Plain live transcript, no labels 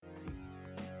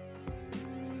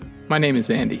My name is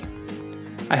Andy.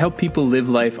 I help people live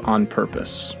life on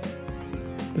purpose.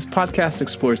 This podcast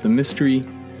explores the mystery,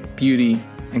 beauty,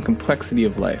 and complexity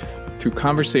of life through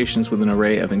conversations with an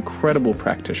array of incredible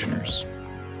practitioners,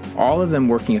 all of them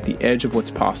working at the edge of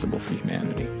what's possible for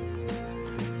humanity.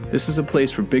 This is a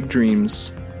place for big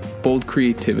dreams, bold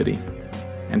creativity,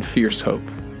 and fierce hope.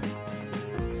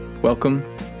 Welcome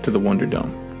to the Wonder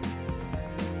Dome.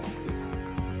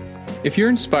 If you're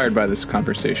inspired by this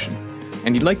conversation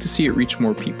and you'd like to see it reach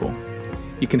more people,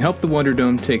 you can help the Wonder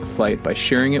Dome take flight by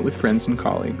sharing it with friends and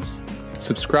colleagues,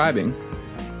 subscribing,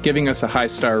 giving us a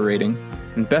 5-star rating,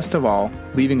 and best of all,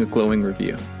 leaving a glowing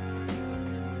review.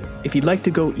 If you'd like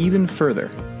to go even further,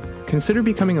 consider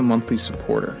becoming a monthly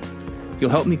supporter.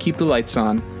 You'll help me keep the lights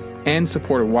on and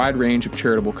support a wide range of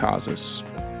charitable causes.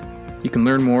 You can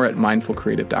learn more at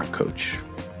mindfulcreative.coach.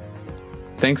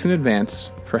 Thanks in advance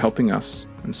for helping us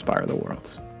inspire the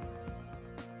world.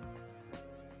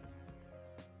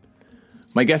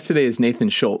 My guest today is Nathan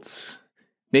Shultz.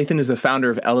 Nathan is the founder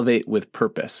of Elevate with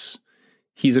Purpose.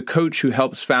 He's a coach who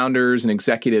helps founders and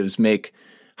executives make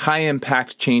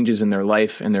high-impact changes in their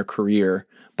life and their career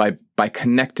by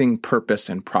connecting purpose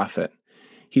and profit.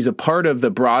 He's a part of the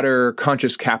broader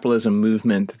conscious capitalism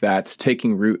movement that's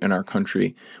taking root in our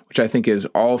country, which I think is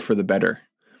all for the better.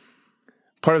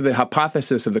 Part of the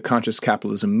hypothesis of the conscious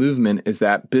capitalism movement is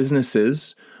that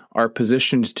businesses are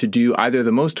positioned to do either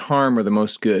the most harm or the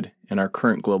most good in our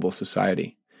current global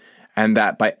society. And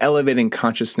that by elevating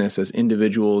consciousness as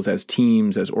individuals, as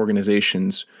teams, as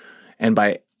organizations, and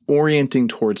by orienting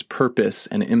towards purpose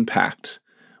and impact,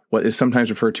 what is sometimes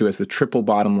referred to as the triple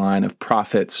bottom line of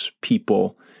profits,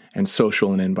 people, and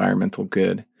social and environmental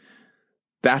good,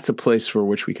 that's a place for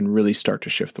which we can really start to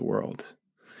shift the world.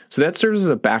 So that serves as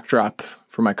a backdrop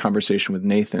for my conversation with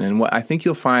Nathan. And what I think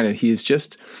you'll find that he is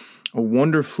just a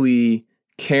wonderfully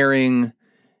caring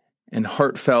and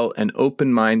heartfelt and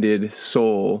open-minded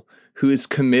soul who is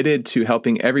committed to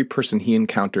helping every person he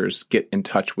encounters get in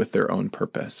touch with their own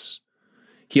purpose.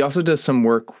 He also does some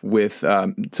work with,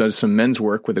 some men's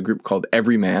work with a group called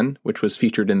Everyman, which was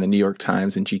featured in the New York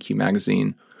Times and GQ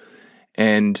magazine.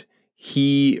 And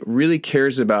he really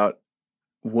cares about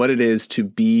what it is to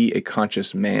be a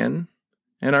conscious man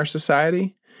in our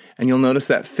society. And you'll notice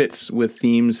that fits with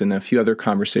themes and a few other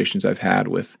conversations I've had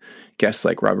with guests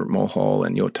like Robert Mulhall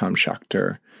and Yotam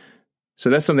Shakhter. So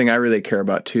that's something I really care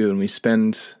about too. And we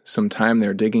spend some time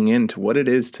there digging into what it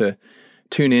is to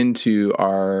tune into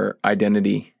our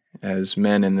identity as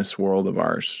men in this world of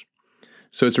ours.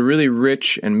 So it's a really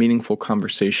rich and meaningful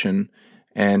conversation,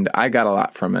 and I got a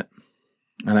lot from it.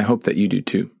 And I hope that you do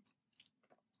too.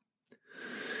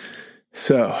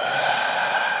 So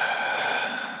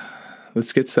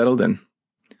let's get settled in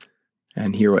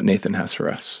and hear what Nathan has for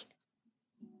us.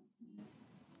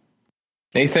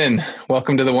 Nathan,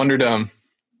 welcome to the Wonder Dome.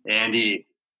 Andy,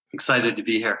 excited to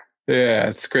be here. Yeah,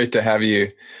 it's great to have you.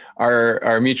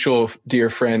 Our mutual dear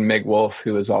friend, Meg Wolf,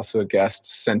 who is also a guest,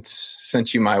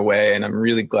 sent you my way, and I'm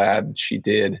really glad she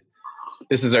did.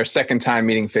 This is our second time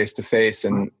meeting face to face,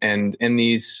 and in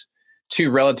these two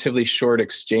relatively short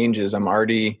exchanges, I'm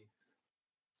already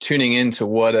tuning into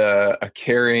what a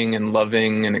caring and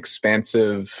loving and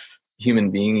expansive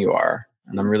human being you are.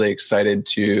 And I'm really excited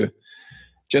to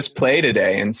just play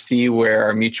today and see where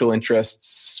our mutual interests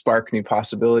spark new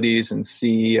possibilities and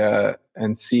see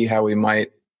how we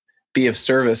might be of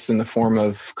service in the form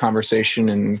of conversation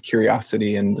and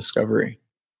curiosity and discovery.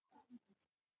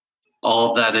 All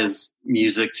of that is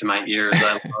music to my ears.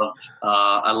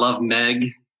 I love Meg.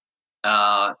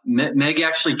 Meg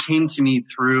actually came to me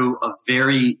through a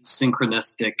very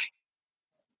synchronistic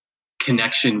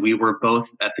connection. We were both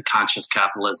at the Conscious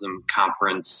Capitalism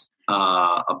conference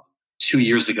 2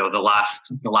 years ago, the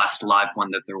last live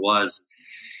one that there was.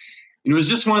 And it was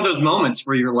just one of those moments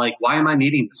where you're like, why am I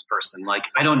meeting this person? Like,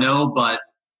 I don't know, but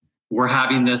we're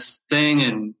having this thing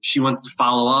and she wants to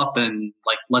follow up, and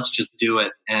like, let's just do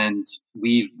it. And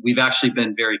we've actually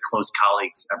been very close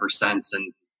colleagues ever since.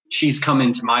 And she's come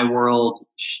into my world.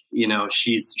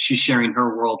 She's sharing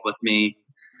her world with me.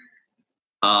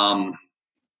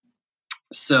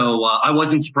 So I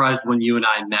wasn't surprised when you and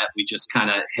I met. We just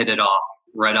kind of hit it off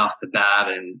right off the bat,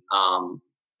 and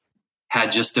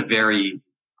had just a very.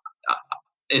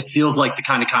 It feels like the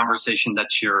kind of conversation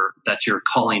that you're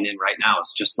calling in right now.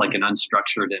 It's just like an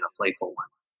unstructured and a playful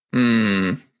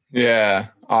one. Yeah,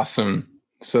 awesome.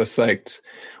 So psyched.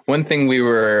 One thing we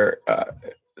were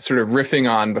sort of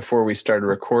riffing on before we started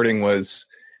recording was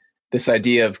this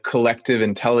idea of collective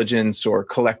intelligence or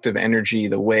collective energy,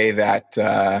 the way that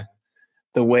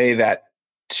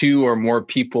two or more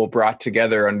people brought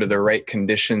together under the right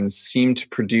conditions seem to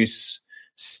produce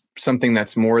something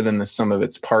that's more than the sum of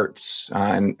its parts.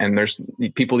 And there's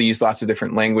people use lots of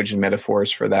different language and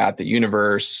metaphors for that, the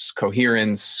universe,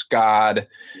 coherence, God.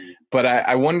 But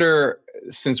I wonder,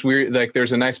 since we're like,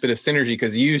 there's a nice bit of synergy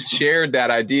because you shared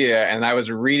that idea and I was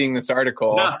reading this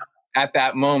article at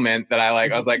that moment that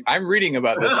I was like, I'm reading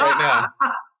about this right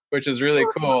now, which is really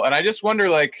cool. And I just wonder,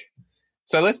 like,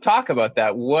 so let's talk about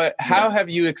that. How have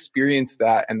you experienced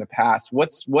that in the past?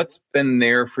 What's been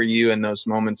there for you in those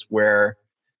moments where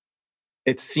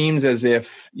it seems as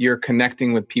if you're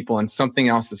connecting with people and something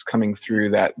else is coming through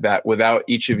that without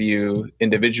each of you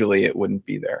individually, it wouldn't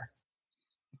be there?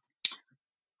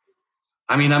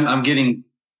 I mean, I'm getting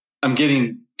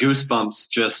goosebumps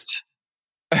just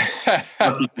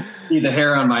see the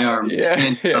hair on my arm.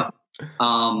 Yeah.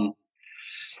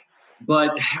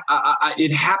 But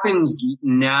it happens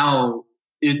now.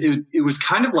 It was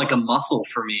kind of like a muscle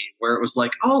for me where it was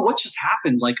like, oh, what just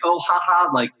happened? Like, oh,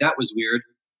 haha, like that was weird.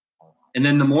 And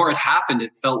then the more it happened,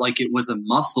 it felt like it was a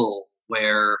muscle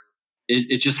where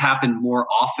it just happened more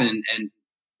often.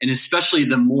 And especially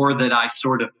the more that I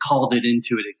sort of called it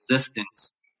into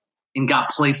existence and got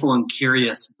playful and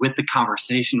curious with the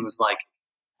conversation, was like,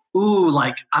 ooh,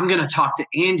 like I'm going to talk to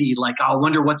Andy. Like, I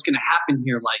wonder what's going to happen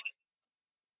here. Like,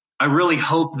 I really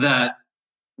hope that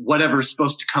whatever's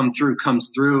supposed to come through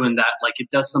comes through, and that like it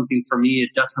does something for me.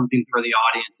 It does something for the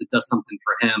audience. It does something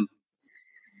for him.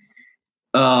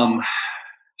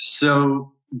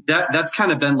 So that's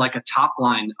kind of been like a top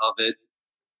line of it.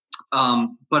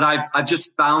 But I've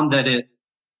just found that it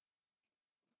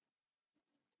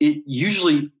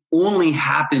usually only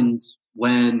happens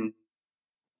when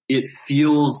it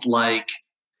feels like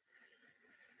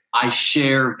I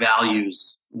share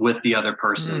values with the other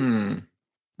person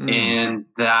and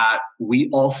that we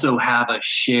also have a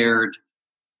shared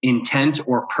intent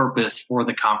or purpose for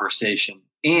the conversation.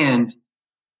 And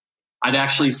I'd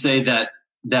actually say that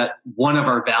one of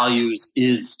our values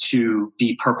is to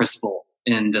be purposeful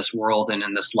in this world and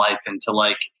in this life, and to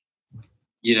like,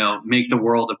 you know, make the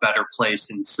world a better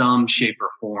place in some shape or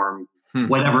form,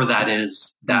 whatever that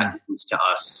is, that means to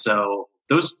us. So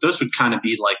those would kind of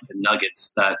be like the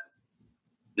nuggets that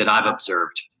I've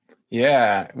observed.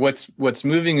 Yeah. What's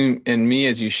moving in me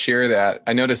as you share that,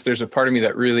 I noticed there's a part of me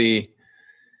that really,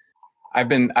 I've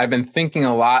been thinking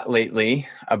a lot lately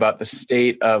about the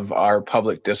state of our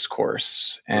public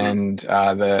discourse, and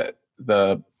I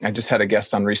just had a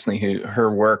guest on recently who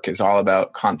her work is all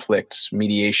about conflict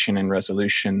mediation and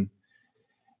resolution.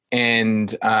 And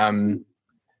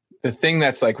the thing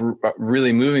that's like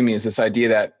really moving me is this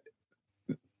idea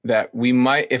that we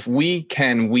might, if we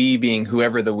being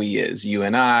whoever the we is, you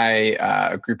and I,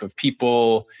 a group of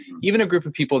people, even a group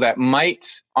of people that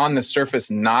might on the surface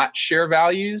not share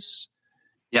values,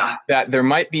 that there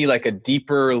might be like a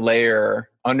deeper layer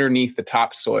underneath the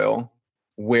topsoil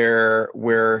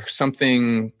where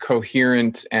something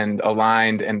coherent and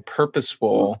aligned and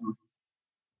purposeful,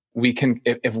 we can,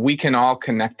 if we can all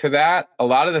connect to that, a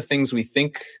lot of the things we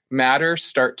think matter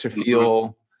start to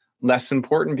feel less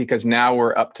important, because now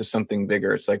we're up to something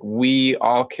bigger. It's like we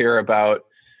all care about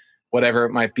whatever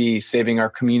it might be, saving our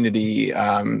community,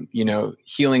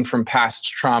 healing from past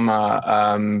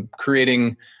trauma,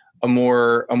 creating a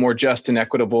more just and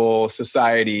equitable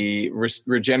society,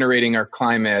 regenerating our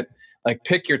climate. Like,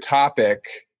 pick your topic.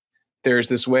 There's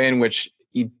this way in which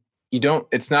you don't,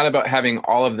 it's not about having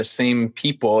all of the same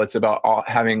people. It's about all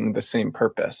having the same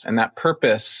purpose. And that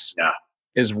purpose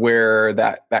is where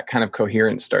that kind of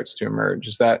coherence starts to emerge.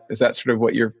 Is that sort of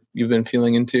what you've been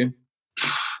feeling into?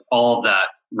 All of that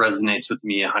resonates with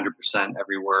me 100%,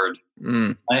 every word.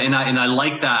 And I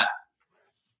like that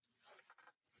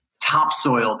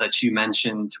topsoil that you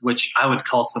mentioned, which I would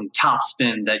call some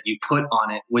topspin that you put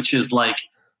on it, which is like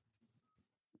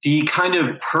the kind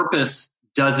of purpose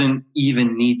doesn't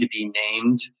even need to be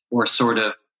named or sort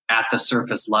of at the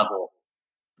surface level.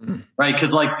 Right?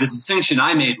 Because like the distinction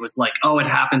I made was like, oh, it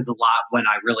happens a lot when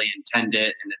I really intend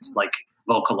it and it's like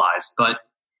vocalized, but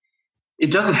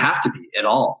it doesn't have to be at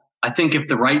all. I think if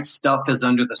the right stuff is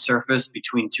under the surface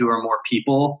between two or more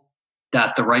people,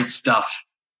 that the right stuff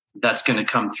that's going to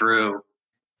come through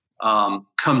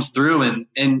comes through,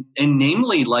 and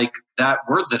namely like that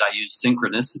word that I use,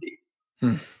 synchronicity,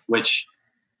 which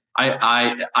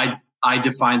I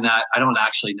define that. I don't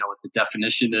actually know what the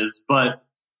definition is, but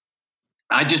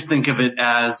I just think of it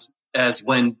as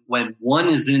when one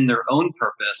is in their own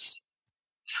purpose,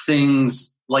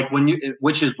 things like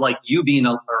which is like you being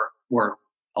or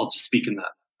I'll just speak in the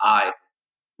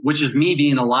which is me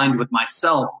being aligned with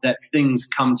myself, that things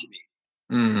come to me.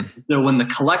 So when the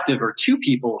collective or two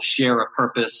people share a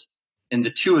purpose and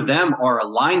the two of them are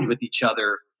aligned with each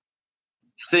other,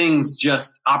 things,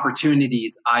 just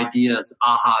opportunities, ideas,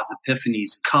 ahas,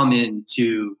 epiphanies come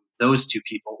into those two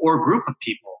people or a group of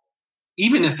people,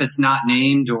 even if it's not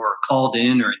named or called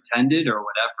in or intended or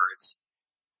whatever.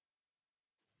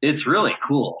 It's really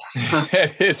cool.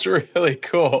 It is really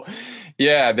cool.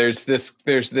 Yeah, there's this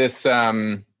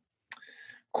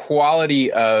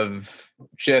quality of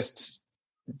just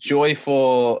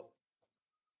joyful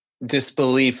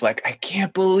disbelief, like, I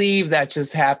can't believe that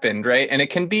just happened, right? And it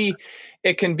can be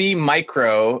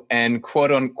micro and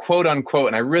quote unquote,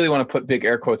 and I really want to put big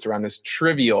air quotes around this,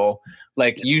 trivial,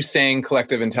 like you saying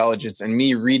collective intelligence and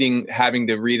me having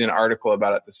to read an article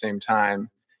about it at the same time.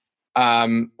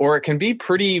 Or it can be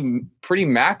pretty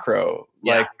macro,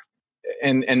 like,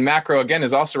 and macro again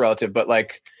is also relative, but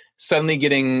like suddenly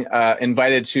getting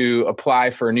invited to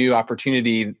apply for a new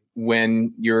opportunity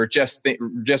when you're just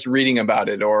reading about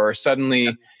it, or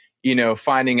suddenly,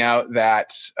 finding out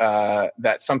that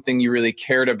that something you really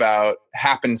cared about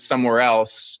happened somewhere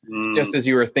else, just as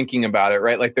you were thinking about it,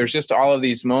 right? Like there's just all of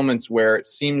these moments where it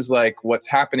seems like what's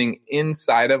happening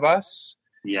inside of us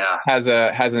has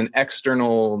an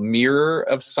external mirror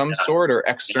of some sort or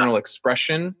external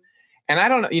expression. And I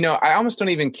don't, I almost don't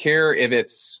even care if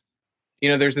it's,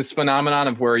 there's this phenomenon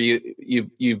of where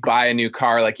you buy a new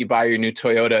car, like you buy your new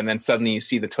Toyota, and then suddenly you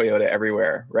see the Toyota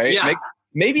everywhere, right? Yeah.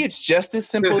 Maybe it's just as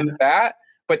simple as that,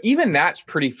 but even that's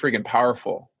pretty friggin'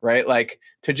 powerful, right? Like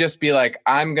to just be like,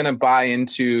 I'm going to buy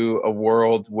into a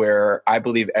world where I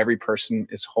believe every person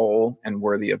is whole and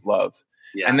worthy of love.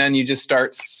 Yeah. And then you just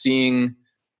start seeing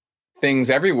things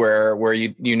everywhere where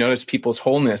you notice people's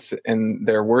wholeness and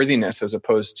their worthiness as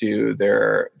opposed to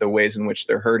the ways in which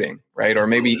they're hurting, right? Or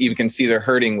maybe you can see they're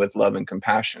hurting with love and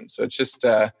compassion. So it's just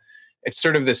it's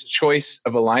sort of this choice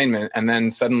of alignment, and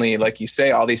then suddenly, like you say,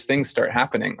 all these things start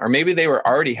happening, or maybe they were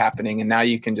already happening and now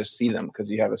you can just see them because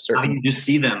you have a certain. You just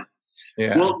see them.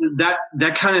 Yeah. Well,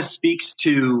 that kind of speaks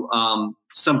to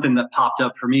something that popped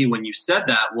up for me when you said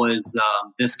that was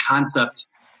this concept.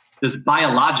 This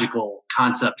biological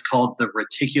concept called the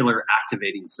reticular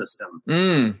activating system,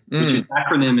 which its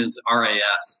acronym is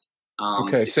RAS.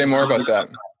 Okay, say more about that.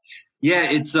 Yeah,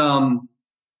 it's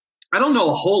I don't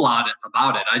know a whole lot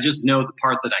about it. I just know the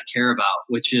part that I care about,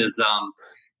 which is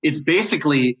it's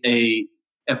basically a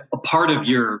part of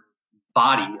your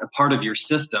body, a part of your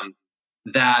system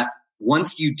that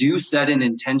once you do set an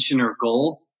intention or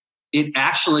goal, it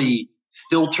actually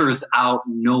filters out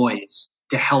noise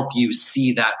to help you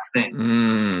see that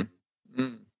thing.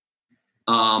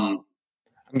 I'm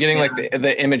getting like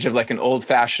the image of like an old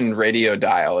fashioned radio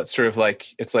dial. It's sort of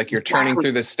like, you're turning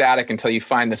through the static until you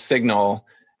find the signal,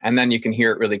 and then you can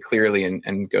hear it really clearly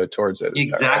and go towards it.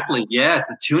 Exactly. Right? Yeah.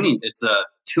 It's a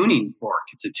tuning fork.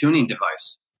 It's a tuning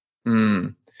device.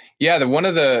 Yeah. One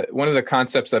of the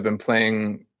concepts I've been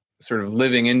playing, sort of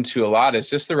living into a lot, is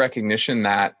just the recognition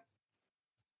that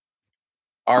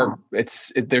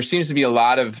there seems to be a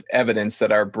lot of evidence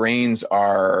that our brains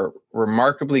are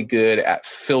remarkably good at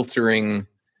filtering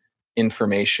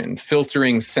information,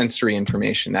 filtering sensory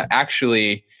information, that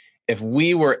actually, if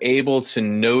we were able to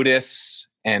notice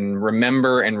and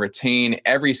remember and retain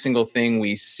every single thing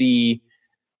we see,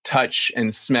 touch,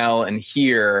 and smell and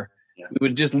hear, we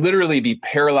would just literally be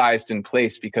paralyzed in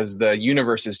place, because the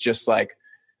universe is just like,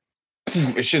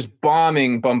 it's just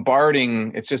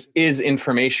bombarding. It just is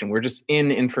information. We're just in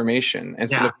information. And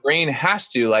so the brain has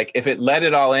to, like, if it let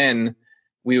it all in,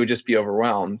 we would just be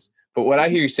overwhelmed. But what I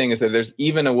hear you saying is that there's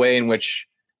even a way in which,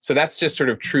 so that's just sort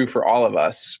of true for all of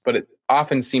us, but it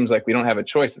often seems like we don't have a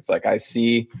choice. It's like, I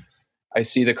see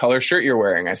the color shirt you're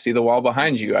wearing. I see the wall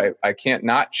behind you. I can't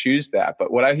not choose that.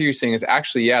 But what I hear you saying is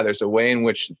actually, there's a way in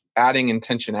which adding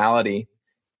intentionality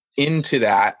into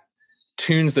that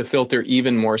tunes the filter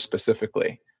even more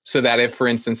specifically, so that if, for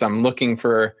instance, I'm looking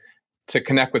to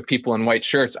connect with people in white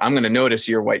shirts, I'm going to notice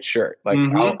your white shirt. Like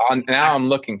now I'm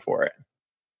looking for it.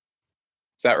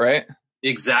 Is that right?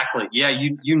 Exactly. Yeah,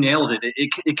 you nailed it.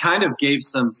 It kind of gave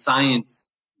some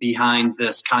science behind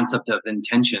this concept of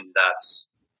intention that's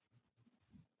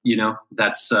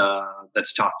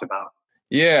talked about.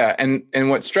 Yeah, and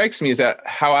what strikes me is that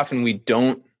how often we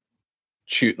don't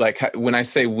choose. Like when I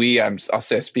say we, I'll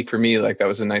say I speak for me. Like that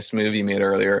was a nice move you made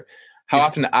earlier. How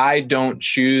often I don't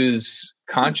choose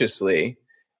consciously,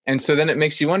 and so then it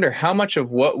makes you wonder how much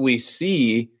of what we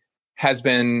see has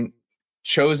been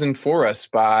chosen for us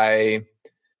by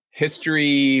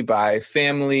history, by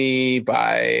family,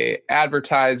 by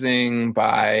advertising,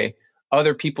 by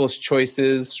other people's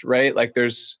choices, right? Like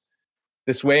there's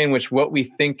this way in which what we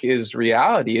think is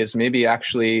reality is maybe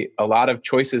actually a lot of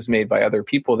choices made by other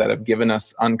people that have given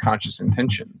us unconscious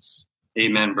intentions.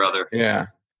 Amen, brother. Yeah.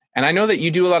 And I know that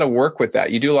you do a lot of work with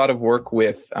that. You do a lot of work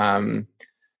with in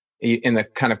the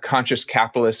kind of conscious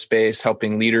capitalist space,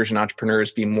 helping leaders and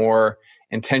entrepreneurs be more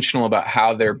intentional about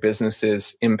how their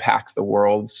businesses impact the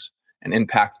world and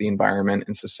impact the environment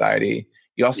and society.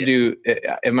 You also do,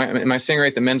 am I saying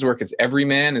right, the men's work is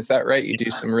Everyman, is that right? You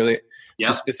do some really,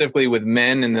 so specifically with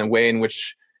men and the way in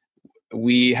which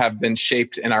we have been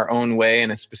shaped in our own way,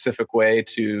 in a specific way,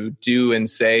 to do and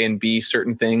say and be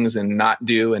certain things and not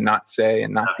do and not say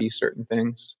and not be certain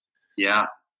things. Yeah.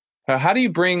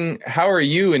 How are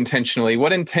you intentionally,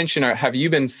 what intention have you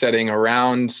been setting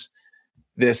around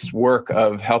this work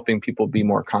of helping people be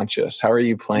more conscious? How are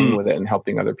you playing with it and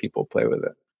helping other people play with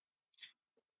it?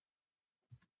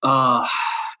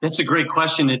 That's a great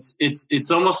question.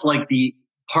 It's almost like the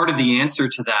part of the answer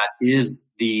to that is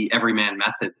the Everyman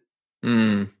method.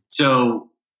 So,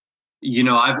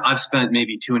 I've spent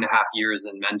maybe 2.5 years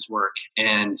in men's work,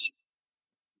 and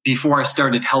before I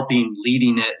started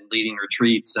leading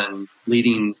retreats and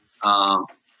leading, a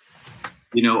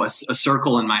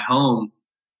circle in my home,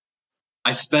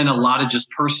 I spent a lot of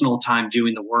just personal time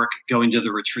doing the work, going to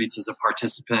the retreats as a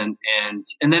participant, and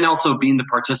then also being the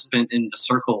participant in the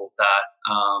circle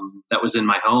that was in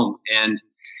my home. And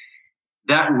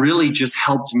that really just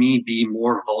helped me be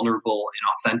more vulnerable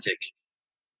and authentic.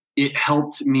 It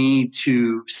helped me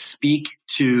to speak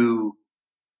to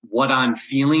what I'm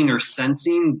feeling or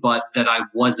sensing, but that I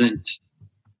wasn't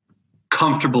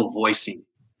comfortable voicing.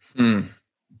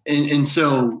 And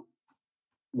so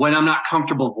when I'm not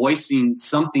comfortable voicing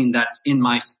something that's in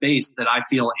my space that I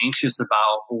feel anxious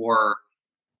about, or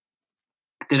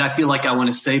that I feel like I want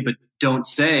to say but don't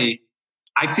say,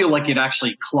 I feel like it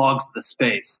actually clogs the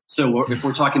space. So if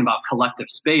we're talking about collective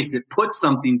space, it puts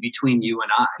something between you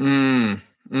and I.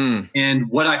 And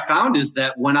what I found is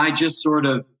that when I just sort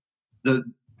of,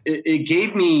 it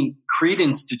gave me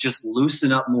credence to just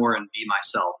loosen up more and be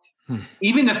myself.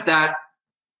 Even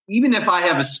if I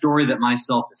have a story that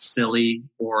myself is silly,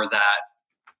 or that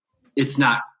it's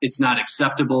not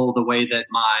acceptable the way that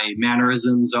my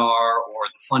mannerisms are, or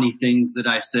the funny things that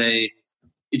I say,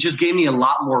 it just gave me a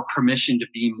lot more permission to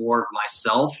be more of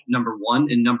myself, number one.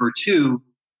 And number two,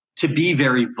 to be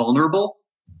very vulnerable.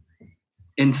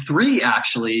 And three,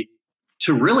 actually,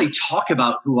 to really talk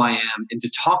about who I am, and to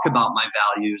talk about my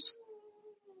values,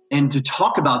 and to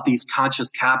talk about these conscious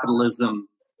capitalism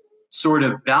sort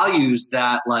of values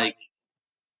that, like,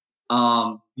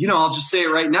 I'll just say it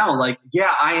right now. Like,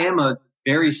 yeah, I am a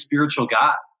very spiritual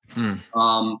guy.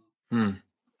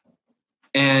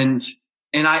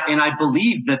 And I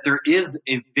believe that there is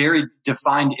a very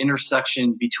defined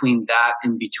intersection between that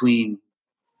and between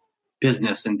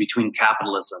business and between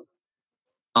capitalism.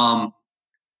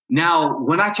 Now,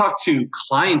 when I talk to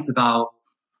clients about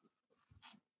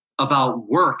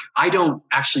work, I don't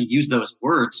actually use those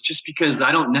words, just because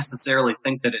I don't necessarily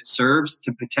think that it serves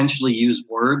to potentially use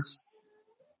words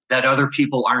that other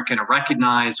people aren't going to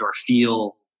recognize or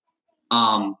feel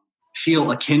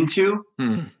akin to.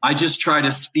 I just try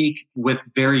to speak with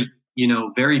very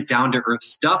down to earth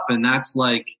stuff. And that's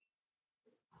like,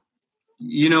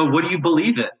 what do you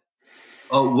believe in?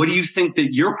 What do you think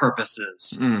that your purpose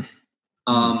is?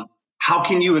 How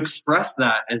can you express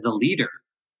that as a leader?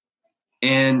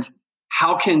 And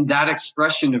how can that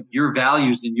expression of your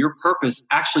values and your purpose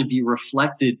actually be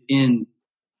reflected in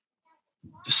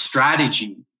the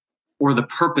strategy or the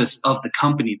purpose of the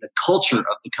company, the culture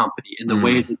of the company, in the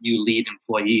way that you lead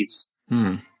employees?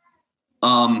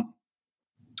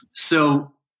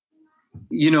 So,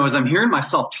 as I'm hearing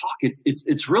myself talk,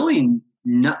 it's really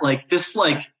not like this,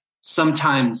 like,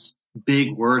 sometimes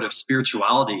big word of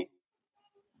spirituality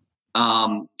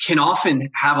can often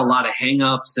have a lot of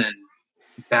hangups and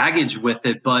baggage with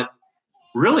it. But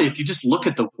really, if you just look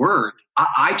at the word,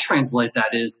 I translate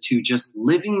that as to just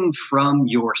living from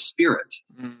your spirit.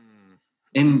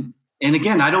 And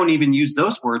again, I don't even use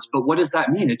those words, but what does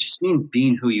that mean? It just means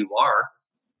being who you are.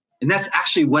 And that's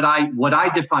actually what I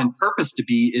define purpose to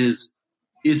be, is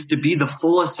to be the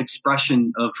fullest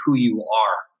expression of who you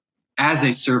are as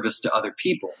a service to other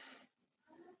people.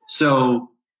 So,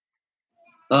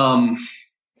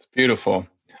 it's beautiful.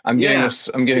 I'm getting this.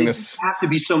 It have to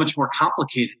be so much more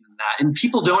complicated than that. And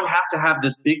people don't have to have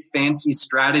this big fancy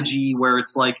strategy where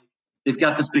it's like they've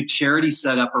got this big charity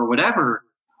set up or whatever.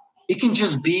 It can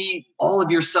just be all of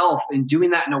yourself, and doing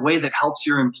that in a way that helps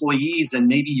your employees and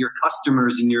maybe your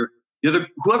customers and the other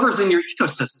whoever's in your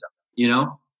ecosystem,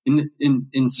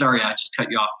 And sorry, I just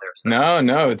cut you off there. So.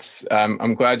 No, it's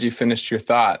I'm glad you finished your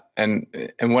thought. And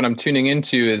what I'm tuning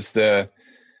into is that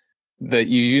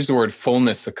you use the word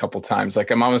fullness a couple times.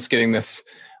 Like, I'm almost getting this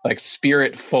like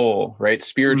spirit full, right?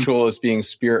 Spiritual is being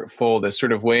spirit full, this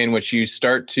sort of way in which you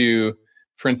start to,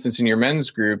 for instance, in your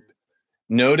men's group,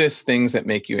 notice things that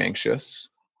make you anxious.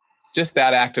 Just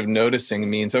that act of noticing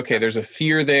means, okay, there's a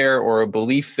fear there or a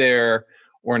belief there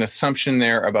or an assumption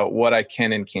there about what I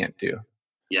can and can't do.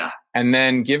 Yeah. And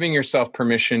then giving yourself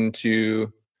permission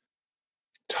to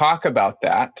talk about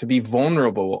that, to be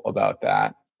vulnerable about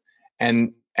that.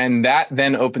 And that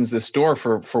then opens this door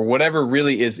for whatever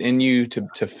really is in you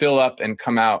to fill up and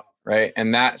come out, right?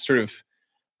 And that sort of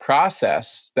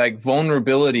process, like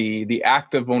vulnerability, the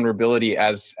act of vulnerability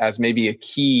as maybe a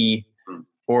key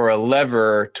or a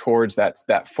lever towards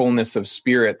that fullness of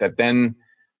spirit that then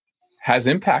has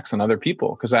impacts on other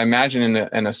people. Because I imagine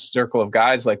in a circle of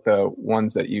guys like the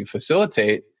ones that you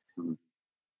facilitate,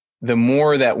 the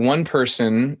more that one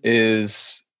person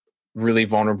is really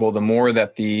vulnerable, the more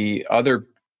that the other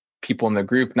people in the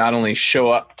group not only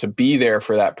show up to be there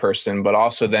for that person, but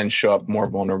also then show up more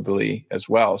vulnerably as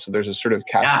well. So there's a sort of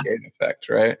cascade effect,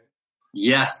 right?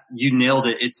 Yes, you nailed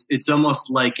it. It's almost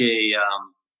like a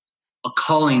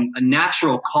calling, a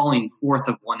natural calling forth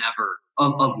of one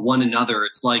another.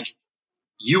 It's like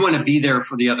you want to be there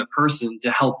for the other person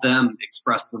to help them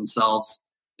express themselves.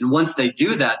 And once they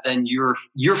do that, then you're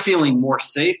feeling more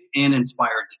safe and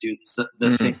inspired to do the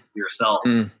same for yourself.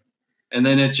 And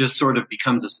then it just sort of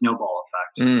becomes a snowball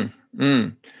effect.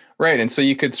 Right. And so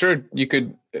you could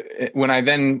when I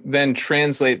then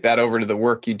translate that over to the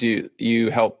work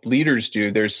you help leaders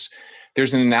do, there's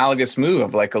an analogous move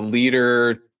of like a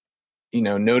leader,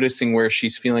 noticing where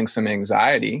she's feeling some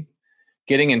anxiety,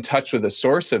 getting in touch with the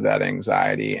source of that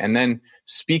anxiety, and then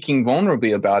speaking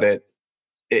vulnerably about it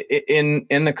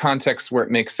in the context where it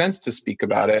makes sense to speak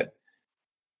about it.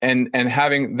 And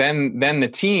having then the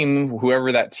team,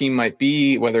 whoever that team might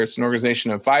be, whether it's an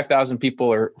organization of 5,000 people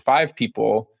or 5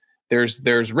 people,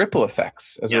 there's ripple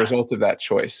effects as a result of that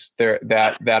choice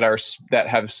that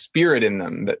have spirit in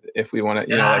them, that if we want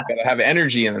to, like that have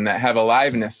energy in them, that have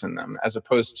aliveness in them, as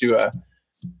opposed to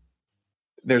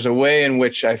there's a way in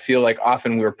which I feel like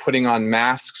often we're putting on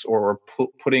masks or we're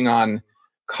putting on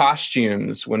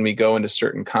costumes when we go into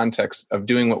certain contexts of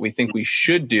doing what we think we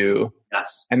should do.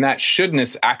 Yes. And that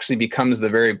shouldness actually becomes the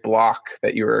very block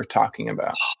that you were talking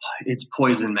about. It's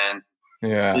poison, man.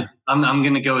 Yeah. I'm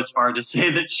going to go as far to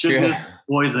say that shouldness is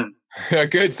poison. Yeah,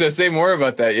 good. So say more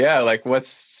about that. Yeah. Like what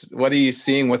are you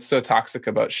seeing? What's so toxic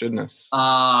about shouldness?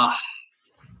 Well,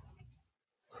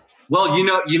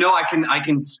 I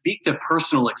can speak to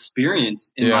personal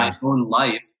experience in my own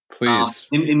life. Please.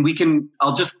 And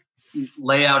I'll just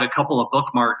lay out a couple of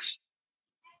bookmarks.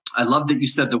 I love that you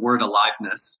said the word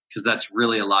aliveness, because that's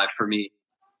really alive for me.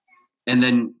 And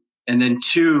then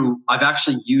 2, I've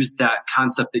actually used that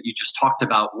concept that you just talked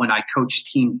about when I coach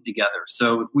teams together.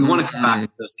 So if we want to come back to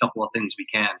those couple of things, we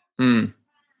can,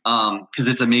 because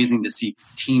it's amazing to see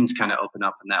teams kind of open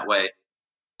up in that way.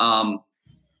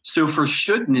 So for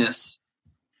shouldness,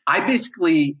 I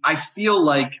feel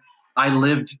like I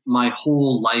lived my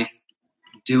whole life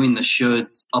doing the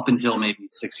shoulds up until maybe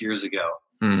 6 years ago.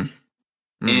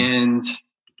 And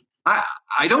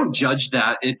I don't judge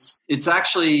that. It's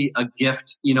actually a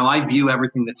gift. I view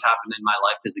everything that's happened in my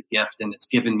life as a gift, and it's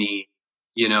given me,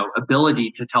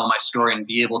 ability to tell my story and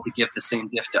be able to give the same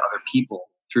gift to other people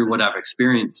through what I've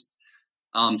experienced.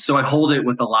 So I hold it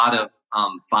with a lot of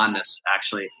fondness,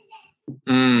 actually.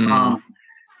 But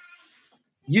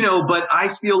I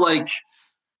feel like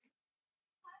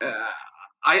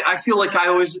I feel like I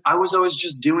was always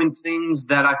just doing things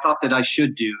that I thought that I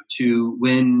should do to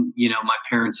win, my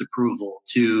parents' approval,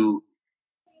 to,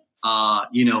 follow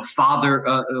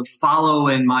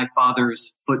in my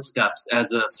father's footsteps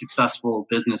as a successful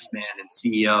businessman and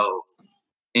CEO.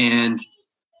 And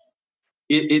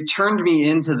it turned me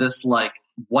into this like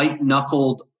white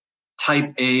knuckled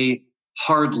type A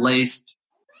hard-laced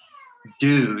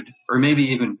dude, or maybe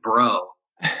even bro,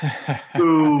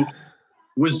 who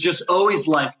was just always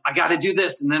like, I got to do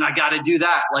this, and then I got to do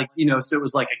that. Like, so it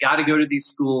was like, I got to go to these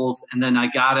schools, and then I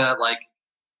got to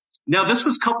now this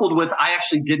was coupled with, I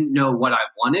actually didn't know what I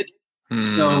wanted.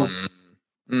 So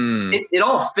it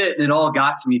all fit, and it all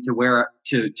got to me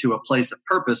to a place of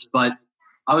purpose. But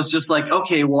I was just like,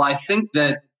 okay, well, I think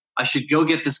that I should go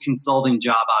get this consulting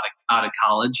job out of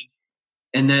college.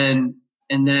 And then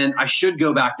I should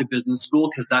go back to business school,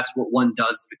 because that's what one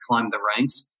does to climb the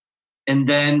ranks. And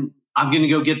then I'm going to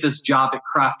go get this job at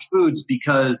Kraft Foods,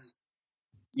 because,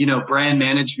 brand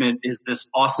management is this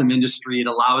awesome industry. It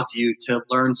allows you to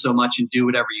learn so much and do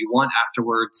whatever you want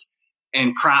afterwards.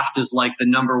 And Kraft is like the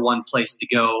number one place to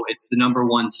go. It's the number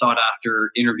one sought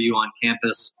after interview on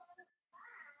campus.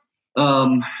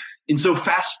 And so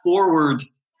fast forward,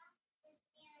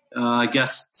 I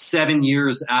guess 7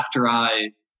 years after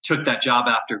I took that job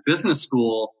after business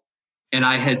school, and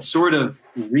I had sort of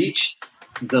reached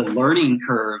the learning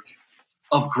curve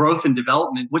of growth and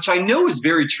development, which I know is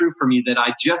very true for me, that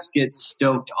I just get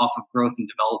stoked off of growth and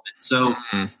development. So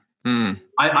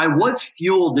I was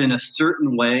fueled in a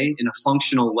certain way, in a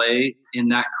functional way in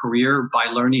that career by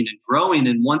learning and growing.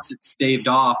 And once it staved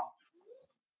off,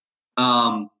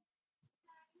 I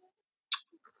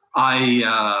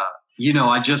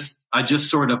just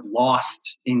sort of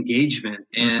lost engagement,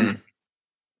 and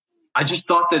I just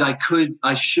thought that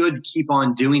I should keep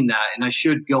on doing that, and I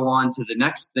should go on to the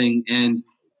next thing. And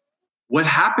what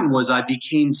happened was I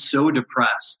became so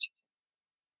depressed.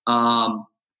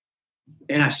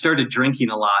 And I started drinking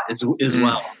a lot as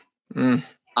well.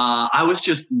 I was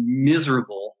just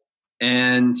miserable,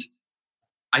 and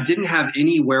I didn't have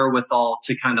any wherewithal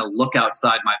to kind of look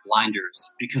outside my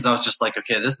blinders, because I was just like,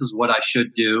 okay, this is what I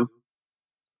should do.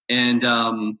 And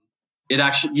it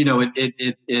actually,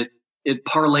 it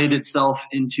parlayed itself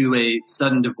into a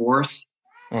sudden divorce.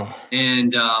 Oh.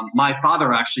 And my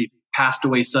father actually passed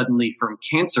away suddenly from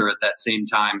cancer at that same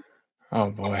time. Oh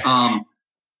boy.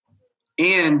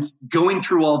 And going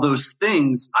through all those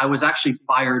things, I was actually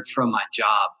fired from my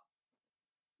job,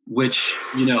 which,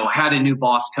 had a new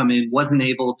boss come in, wasn't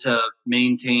able to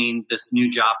maintain this new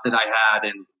job that I had,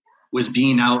 and was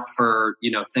being out for,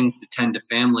 things to tend to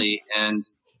family. And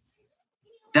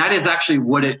that is actually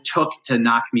what it took to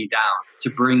knock me down, to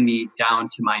bring me down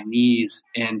to my knees,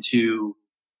 and to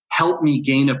help me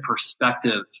gain a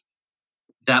perspective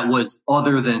that was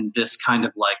other than this kind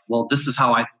of like, well, this is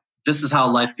how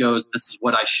life goes. This is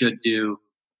what I should do.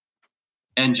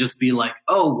 And just be like,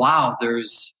 oh, wow, there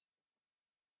is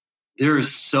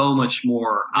so much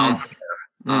more out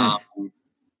there.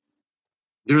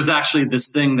 There's actually this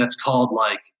thing that's called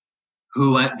like,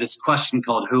 this question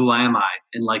called, who am I?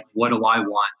 And like, what do I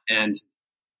want? And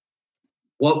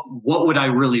what would I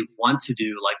really want to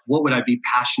do? Like, what would I be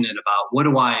passionate about? What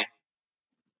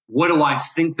do I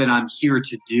think that I'm here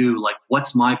to do? Like,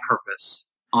 what's my purpose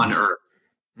on earth?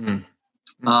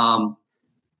 I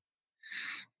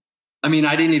mean,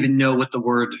 I didn't even know what the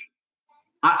word,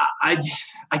 I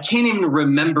can't even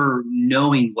remember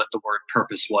knowing what the word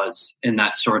purpose was in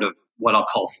that sort of what I'll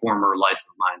call former life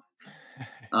of mine.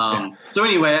 So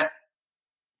anyway,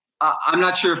 I'm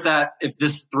not sure if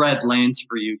this thread lands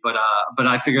for you, but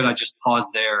I figured I'd just pause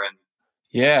there. And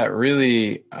yeah,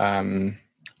 really,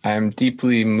 I'm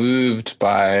deeply moved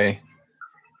by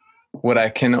what I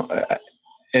can,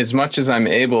 as much as I'm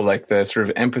able, like the sort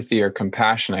of empathy or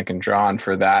compassion I can draw on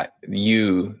for that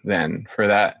you then, for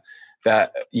that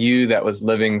you that was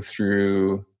living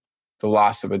through the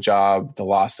loss of a job, the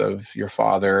loss of your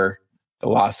father, the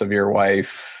loss of your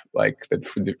wife, like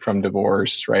from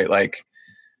divorce, right? Like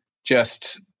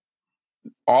just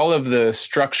all of the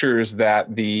structures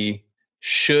that the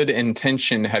should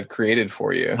intention had created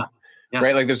for you,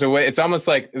 right? Like there's a way, it's almost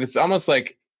like,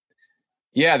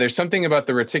 yeah, there's something about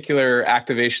the reticular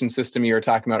activation system you were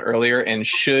talking about earlier, and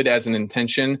should as an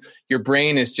intention. Your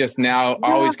brain is just now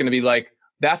always going to be like,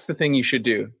 that's the thing you should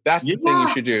do. That's the thing you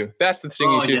should do. That's the thing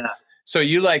you should. Yeah. So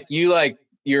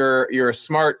you're a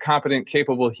smart, competent,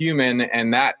 capable human,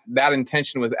 and that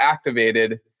intention was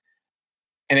activated,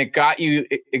 and it got you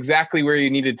exactly where you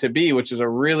needed to be, which is a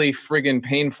really friggin'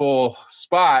 painful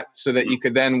spot, so that you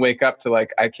could then wake up to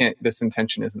like, this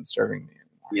intention isn't serving me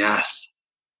anymore. Yes.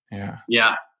 Yeah.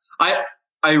 Yeah.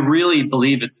 I really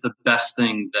believe it's the best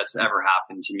thing that's ever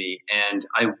happened to me. And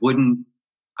I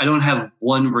don't have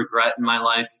one regret in my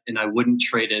life, and I wouldn't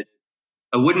trade it.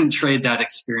 I wouldn't trade that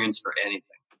experience for anything.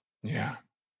 Yeah.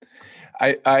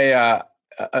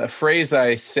 A phrase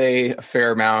I say a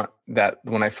fair amount that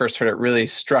when I first heard it really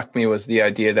struck me was the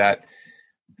idea that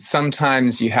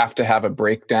sometimes you have to have a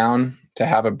breakdown to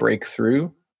have a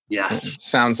breakthrough. Yes. It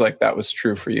sounds like that was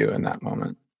true for you in that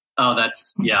moment. Oh,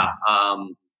 that's, yeah.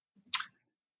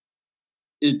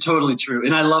 It's totally true.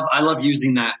 And I love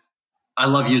using that. I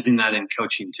love using that in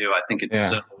coaching too. I think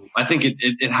I think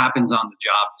it happens on the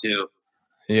job too.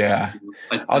 Yeah.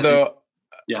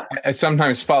 I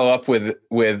sometimes follow up with,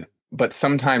 but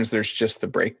sometimes there's just the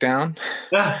breakdown.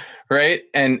 Yeah. Right.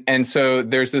 And so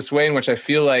there's this way in which I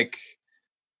feel like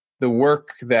the work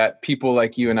that people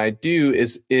like you and I do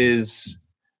is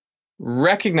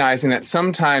recognizing that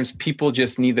sometimes people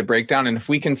just need the breakdown. And if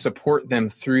we can support them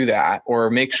through that, or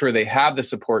make sure they have the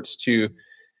supports to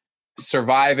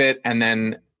survive it and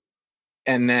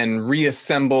then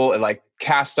reassemble, like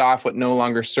cast off what no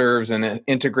longer serves and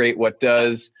integrate what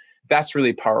does, that's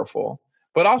really powerful.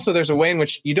 but also there's a way in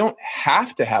which you don't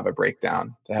have to have a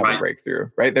breakdown to have a breakthrough,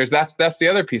 right? That's the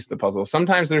other piece of the puzzle.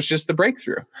 Sometimes there's just the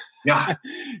breakthrough. Yeah.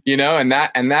 And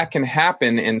that can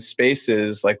happen in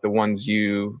spaces like the ones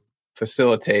you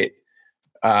facilitate,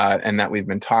 and that we've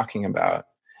been talking about.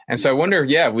 And so I wonder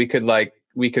if,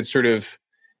 we could sort of,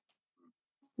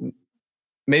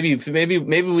 maybe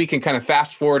we can kind of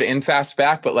fast forward and fast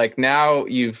back, but like now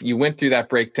you went through that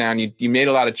breakdown, you made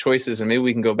a lot of choices, and maybe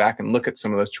we can go back and look at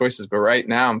some of those choices. But right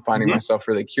now I'm finding myself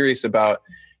really curious about,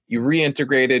 you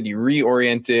reintegrated, you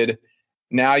reoriented.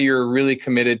 Now you're really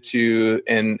committed to,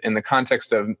 in the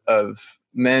context of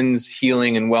men's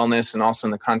healing and wellness, and also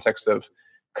in the context of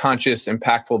conscious,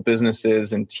 impactful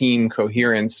businesses and team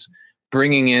coherence,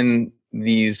 bringing in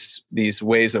these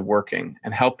ways of working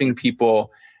and helping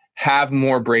people have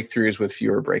more breakthroughs with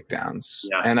fewer breakdowns.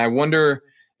 Yes. And I wonder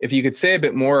if you could say a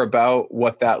bit more about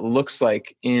what that looks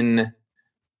like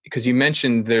because you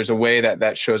mentioned there's a way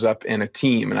that shows up in a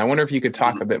team. And I wonder if you could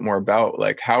talk a bit more about,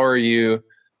 like, how are you,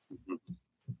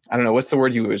 I don't know, what's the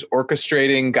word you use?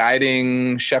 Orchestrating,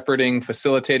 guiding, shepherding,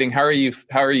 facilitating. How are you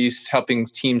helping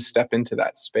teams step into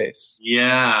that space?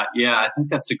 Yeah. I think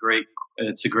it's a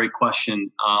great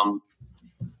question.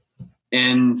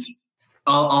 And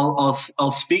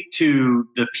I'll speak to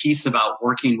the piece about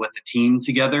working with a team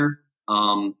together.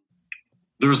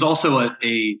 There's also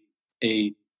a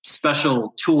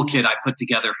special toolkit I put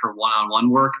together for one-on-one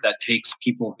work that takes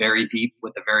people very deep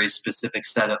with a very specific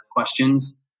set of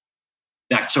questions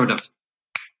that sort of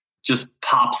just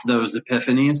pops those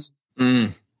epiphanies.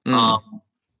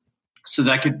 So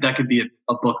that could be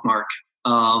a bookmark.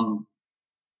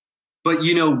 But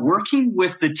working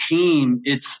with the team,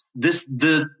 it's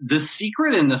the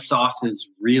secret in the sauce is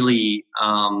really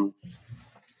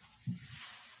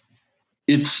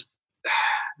it's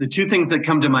the two things that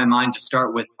come to my mind to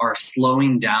start with are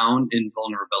slowing down and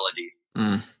vulnerability.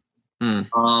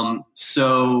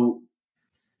 So,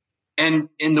 and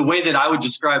in the way that I would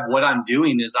describe what I'm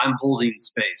doing is I'm holding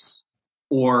space,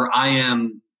 or I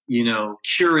am,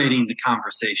 curating the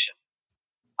conversation.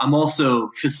 I'm also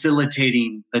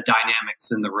facilitating the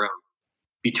dynamics in the room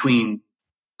between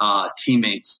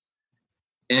teammates.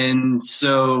 And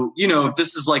so, if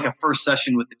this is like a first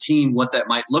session with the team, what that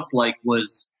might look like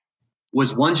was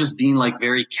one just being like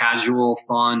very casual,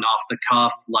 fun, off the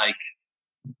cuff, like,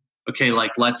 okay,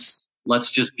 like let's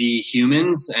just be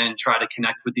humans and try to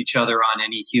connect with each other on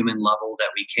any human level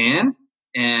that we can,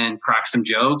 and crack some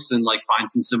jokes and like find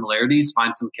some similarities,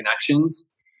 find some connections.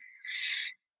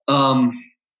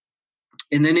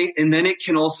 And then it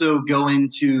can also go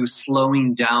into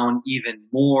slowing down even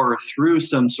more through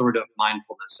some sort of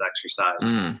mindfulness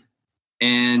exercise.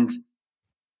 And,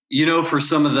 for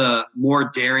some of the more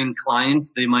daring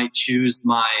clients, they might choose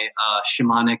my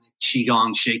shamanic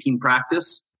qigong shaking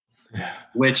practice,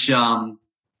 which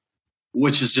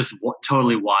is just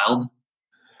totally wild.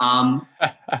 Or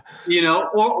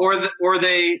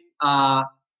they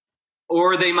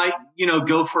might,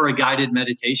 go for a guided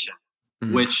meditation,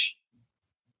 which,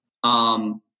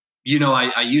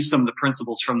 I use some of the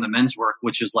principles from the men's work,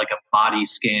 which is like a body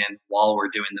scan while we're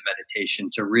doing the meditation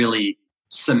to really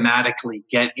somatically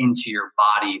get into your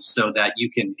body so that you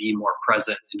can be more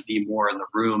present and be more in the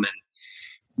room and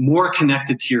more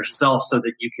connected to yourself so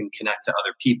that you can connect to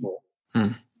other people.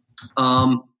 Then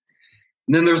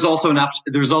there's also an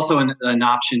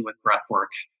option with breath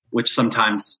work, which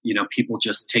sometimes, people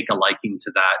just take a liking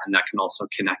to that, and that can also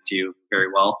connect you very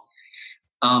well.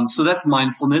 So that's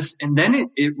mindfulness. And then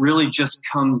it really just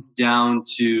comes down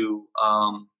to,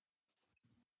 I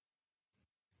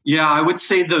would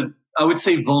say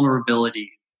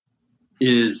vulnerability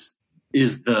is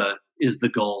the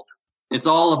gold. It's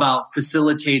all about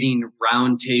facilitating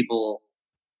roundtable,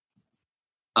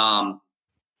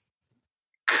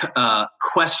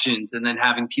 questions, and then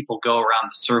having people go around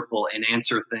the circle and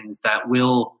answer things that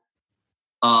will,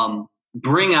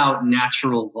 bring out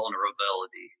natural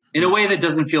vulnerability in a way that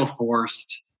doesn't feel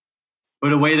forced,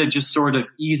 but a way that just sort of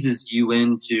eases you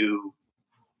into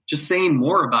just saying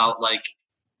more about, like,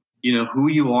 who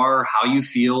you are, how you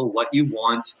feel, what you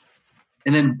want.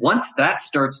 And then once that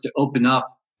starts to open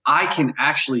up, I can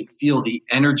actually feel the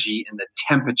energy and the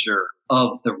temperature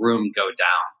of the room go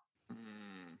down.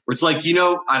 Where it's like, I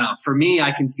don't know, for me,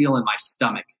 I can feel in my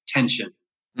stomach tension.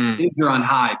 Things are on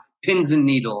high, pins and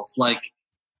needles, like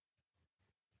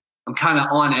I'm kind of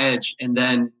on edge. And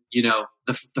then,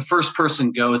 the first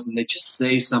person goes and they just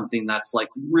say something that's like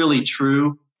really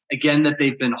true, again, that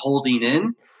they've been holding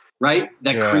in, right?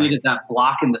 That created that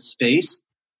block in the space.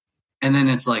 And then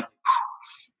it's like,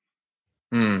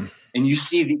 and you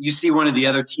see one of the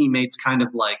other teammates kind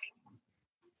of like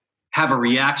have a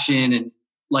reaction, and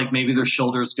like maybe their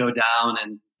shoulders go down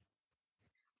and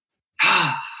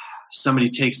somebody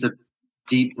takes a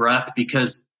deep breath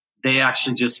because they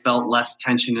actually just felt less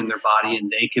tension in their body and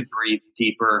they could breathe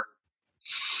deeper.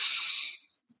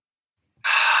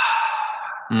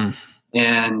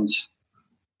 And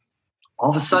all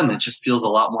of a sudden it just feels a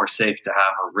lot more safe to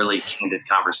have a really candid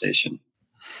conversation.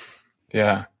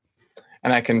 Yeah.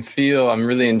 And I'm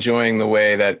really enjoying the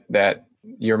way that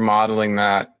you're modeling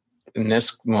that in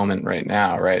this moment right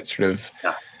now, right? Sort of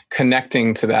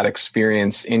connecting to that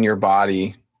experience in your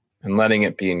body and letting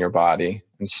it be in your body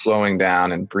and slowing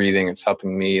down and breathing. It's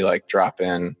helping me like drop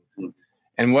in.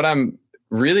 And what I'm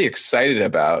really excited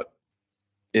about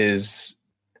is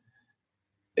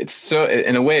it's so,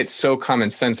 in a way, it's so common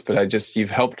sense, but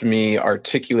you've helped me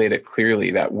articulate it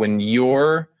clearly that when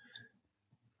you're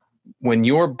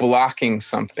blocking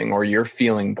something or you're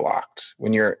feeling blocked,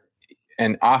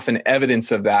 and often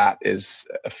evidence of that is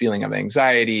a feeling of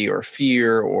anxiety or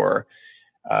fear, or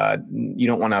you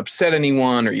don't want to upset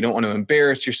anyone, or you don't want to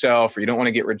embarrass yourself, or you don't want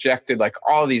to get rejected, like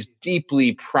all these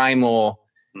deeply primal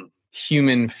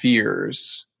human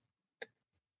fears.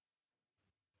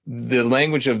 The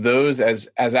language of those as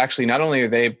actually, not only are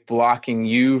they blocking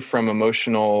you from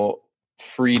emotional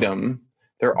freedom,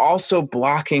 they're also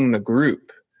blocking the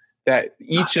group. That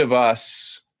each of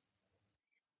us,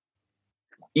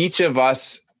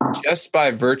 just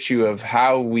by virtue of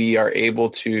how we are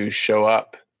able to show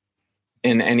up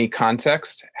in any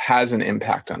context, has an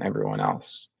impact on everyone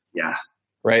else. Yeah.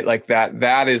 Right? Like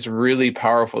that is really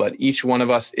powerful, that each one of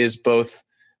us is both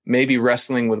maybe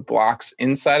wrestling with blocks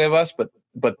inside of us, but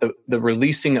the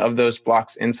releasing of those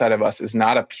blocks inside of us is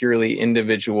not a purely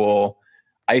individual,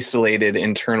 isolated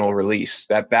internal release.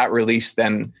 That release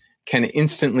then can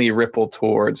instantly ripple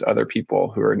towards other people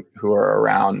who are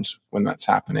around when that's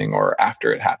happening or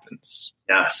after it happens.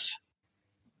 Yes.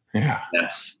 Yeah.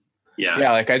 Yes. Yeah.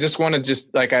 Yeah. Like I just want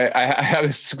to I have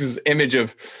this image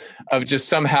of just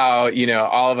somehow,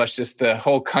 all of us, just the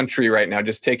whole country right now,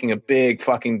 just taking a big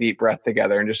fucking deep breath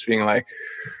together and just being like,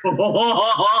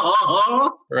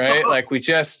 right. Like we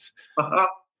just,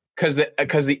 cause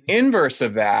the inverse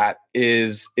of that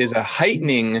is a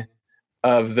heightening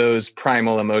of those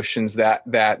primal emotions that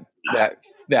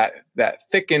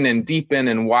thicken and deepen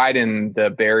and widen the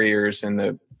barriers and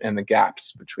the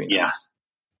gaps between us.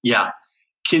 Yeah.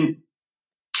 Can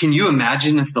you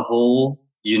imagine if the whole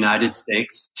United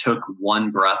States took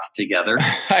one breath together?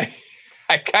 I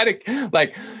kind of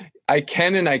like, I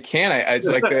can and I can't. It's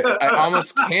like I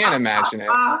almost can't imagine it,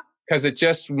 because it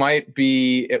just might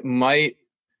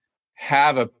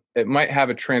have a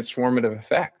transformative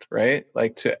effect, right?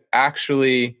 Like to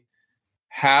actually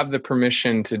have the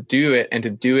permission to do it, and to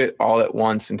do it all at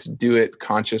once, and to do it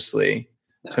consciously,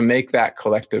 to make that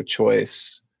collective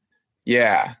choice.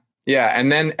 Yeah. Yeah.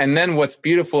 And then what's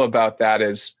beautiful about that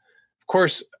is, of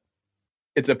course,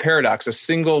 it's a paradox. A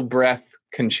single breath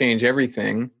can change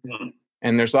everything.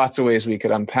 And there's lots of ways we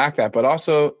could unpack that, but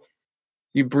also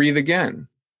you breathe again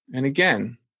and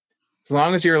again. As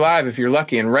long as you're alive, if you're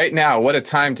lucky. And right now, what a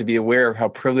time to be aware of how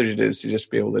privileged it is to just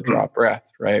be able to draw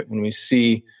breath, right? When we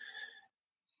see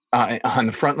on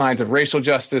the front lines of racial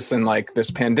justice and like this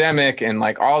pandemic and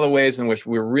like all the ways in which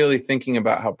we're really thinking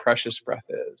about how precious breath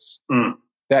is,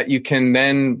 that you can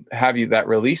then have that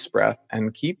release breath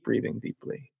and keep breathing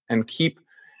deeply and keep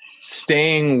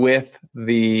staying with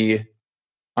the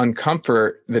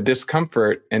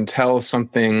discomfort until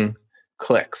something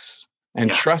clicks. And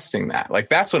trusting that. Like,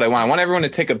 that's what I want. I want everyone to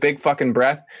take a big fucking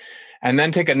breath and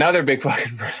then take another big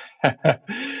fucking breath.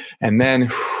 And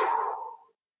then.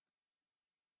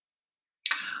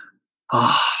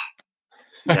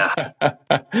 Yeah.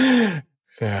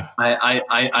 Yeah.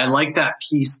 I like that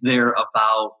piece there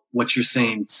about what you're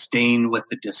saying, staying with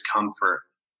the discomfort.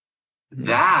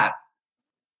 That,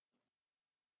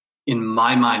 in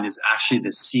my mind, is actually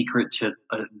the secret to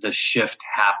the shift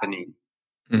happening.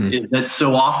 Is that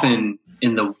so often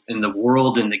in the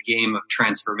world, in the game of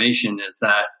transformation, is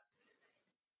that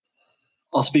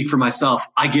I'll speak for myself.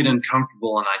 I get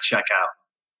uncomfortable and I check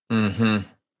out.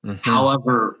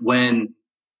 However, when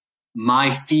my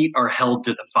feet are held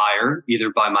to the fire, either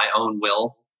by my own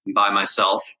will and by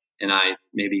myself, and I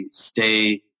maybe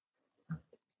stay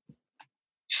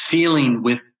feeling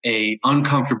with a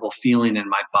uncomfortable feeling in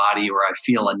my body, or I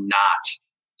feel a knot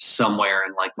somewhere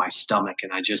in like my stomach,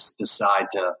 and I just decide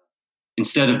to,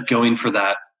 instead of going for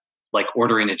that, like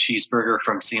ordering a cheeseburger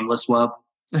from Seamless Web,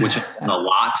 which is a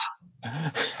lot,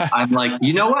 I'm like,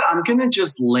 you know what? I'm going to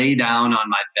just lay down on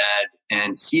my bed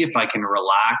and see if I can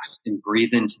relax and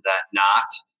breathe into that knot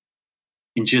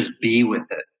and just be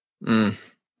with it.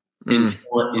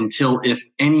 until if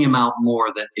any amount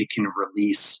more that it can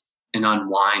release and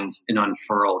unwind and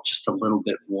unfurl just a little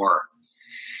bit more.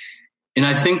 And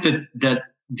I think that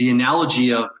the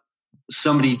analogy of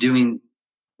somebody doing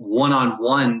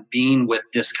one-on-one being with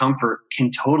discomfort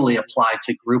can totally apply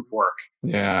to group work.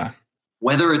 Yeah.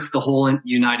 Whether it's the whole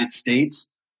United States,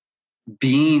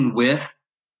 being with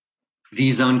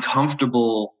these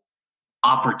uncomfortable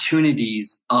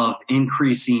opportunities of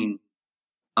increasing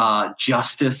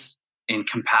justice and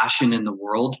compassion in the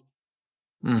world,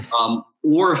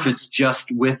 or if it's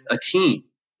just with a team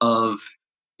of,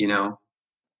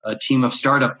 a team of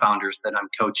startup founders that I'm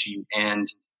coaching, and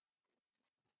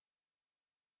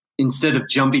instead of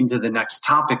jumping to the next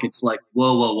topic, it's like,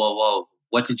 whoa.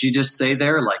 What did you just say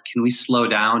there? Like, can we slow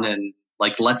down and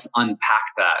let's unpack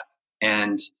that?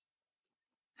 And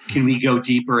can we go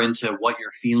deeper into what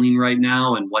you're feeling right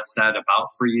now and what's that about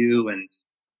for you? And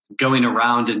going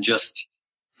around and just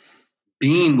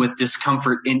being with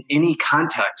discomfort in any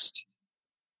context,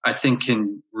 I think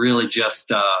can really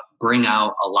just bring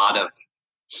out a lot of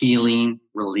healing,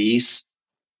 release,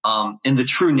 and the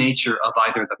true nature of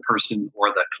either the person or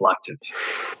the collective.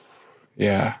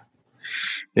 Yeah.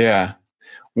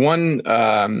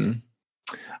 I'm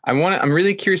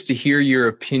really curious to hear your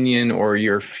opinion or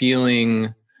your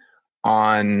feeling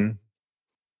on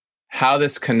how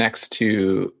this connects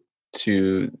to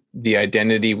the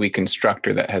identity we construct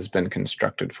or that has been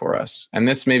constructed for us. And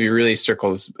this maybe really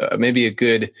circles, maybe a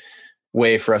good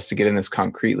way for us to get in this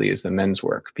concretely is the men's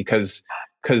work, because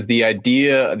the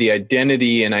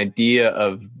identity and idea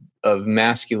of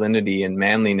masculinity and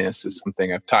manliness is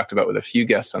something I've talked about with a few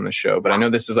guests on the show, but I know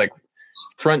this is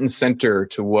front and center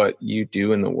to what you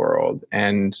do in the world.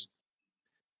 And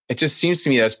it just seems to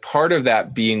me as part of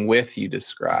that being with you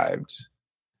described,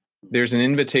 there's an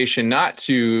invitation not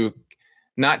to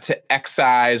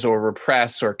excise or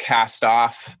repress or cast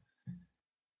off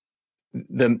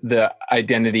the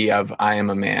identity of I am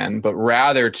a man, but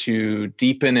rather to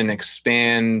deepen and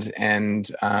expand and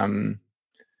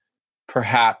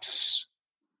perhaps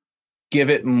give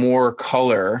it more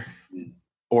color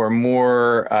or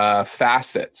more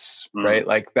facets, right?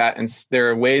 Like that. And there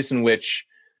are ways in which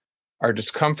our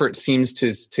discomfort seems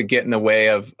to get in the way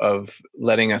of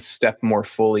letting us step more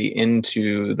fully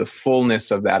into the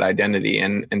fullness of that identity.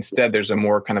 And instead there's a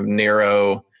more kind of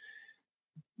narrow,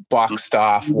 boxed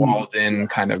off, walled in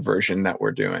kind of version that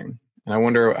we're doing. And I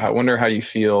wonder how you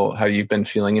feel, how you've been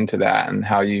feeling into that, and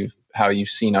how you've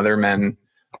seen other men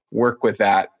work with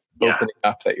that opening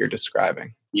up that you're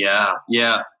describing. Yeah.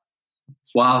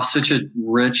 Wow, such a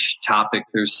rich topic.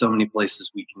 There's so many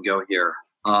places we can go here.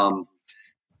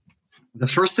 The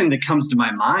first thing that comes to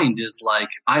my mind is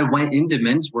I went into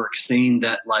men's work saying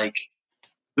that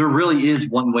there really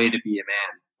is one way to be a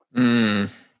man.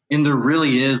 And there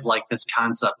really is this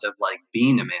concept of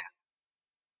being a man.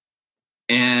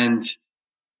 And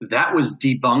that was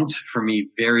debunked for me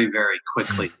very, very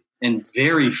quickly and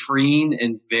very freeing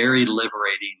and very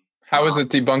liberating. How was it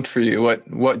debunked for you?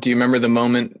 What do you remember the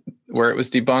moment where it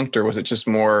was debunked, or was it just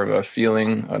more of a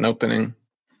feeling, an opening?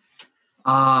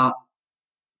 I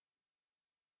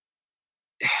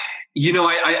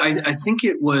think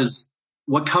it was,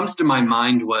 what comes to my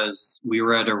mind was we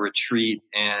were at a retreat,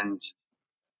 and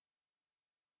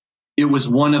it was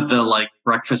one of the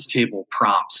breakfast table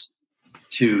prompts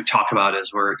to talk about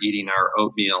as we're eating our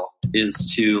oatmeal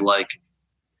is to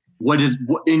what do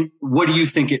you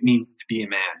think it means to be a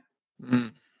man?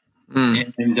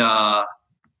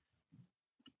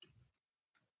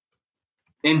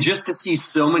 And just to see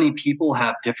so many people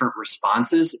have different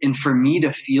responses, and for me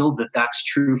to feel that that's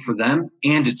true for them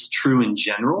and it's true in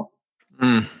general.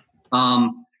 And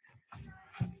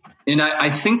I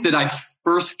think that I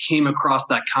first came across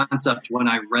that concept when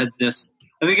I read this.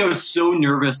 I think I was so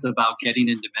nervous about getting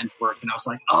into men's work, and I was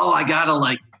like, oh, I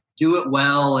gotta do it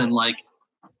well and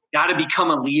gotta become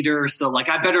a leader. So I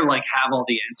better have all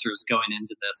the answers going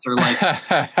into this, or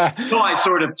so I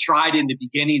sort of tried in the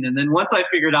beginning. And then once I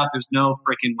figured out there's no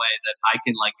freaking way that I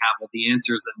can have all the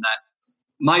answers, and that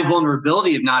my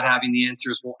vulnerability of not having the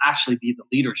answers will actually be the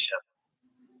leadership.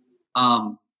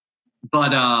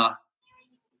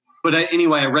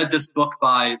 Anyway, I read this book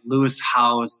by Lewis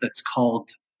Howes that's called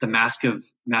The Mask of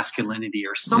Masculinity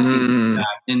or something like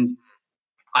that. And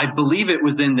I believe it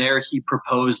was in there he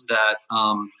proposed that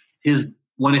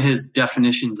one of his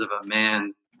definitions of a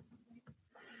man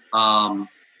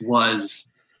was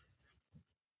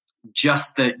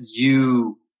just that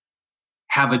you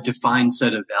have a defined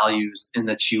set of values and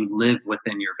that you live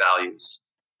within your values.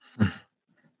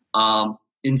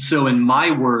 And so in my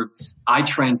words, I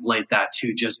translate that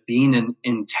to just being in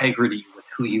integrity with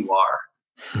who you are.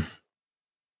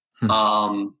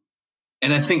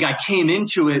 And I think I came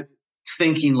into it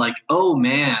thinking like, oh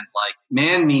man, like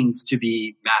man means to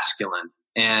be masculine.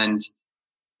 And,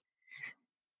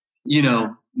 you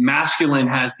know, masculine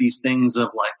has these things of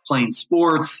like playing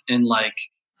sports and like,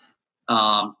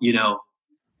 you know,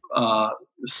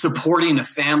 supporting a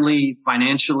family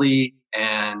financially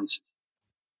and,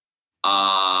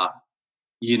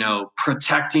 you know,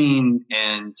 protecting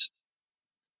and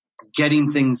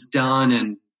getting things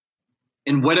done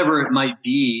and whatever it might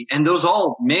be. And those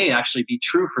all may actually be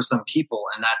true for some people.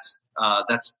 And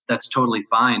that's totally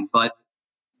fine. But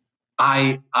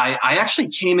I actually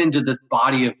came into this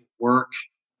body of work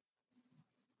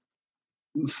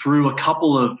through a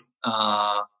couple of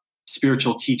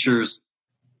spiritual teachers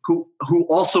who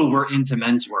also were into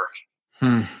men's work.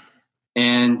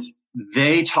 And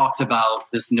they talked about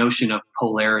this notion of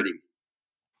polarity.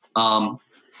 And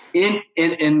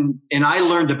I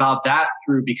learned about that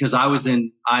through because I was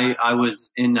in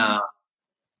a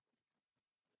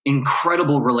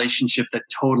incredible relationship that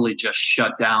totally just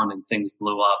shut down and things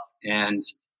blew up. And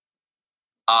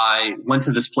I went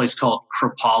to this place called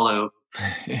Kripalu.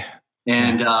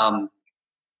 And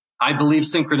I believe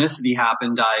synchronicity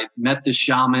happened. I met the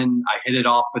shaman. I hit it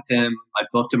off with him. I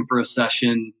booked him for a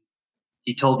session.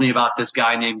 He told me about this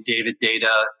guy named David Data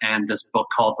and this book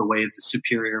called The Way of the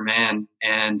Superior Man.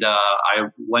 And I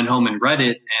went home and read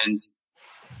it. And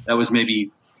that was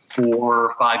maybe 4 or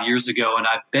 5 years ago. And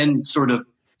I've been sort of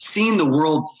seeing the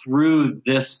world through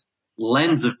this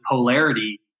lens of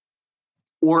polarity,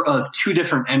 or of two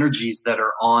different energies that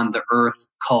are on the earth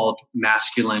called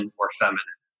masculine or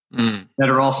feminine,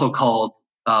 that are also called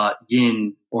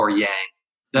yin or yang,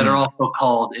 that are also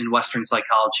called in Western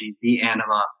psychology the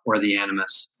anima or the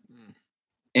animus.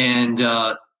 And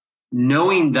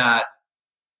knowing that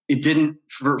it didn't,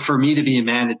 for me to be a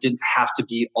man, it didn't have to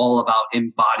be all about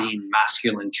embodying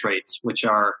masculine traits, which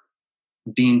are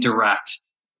being direct,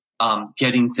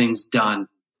 getting things done,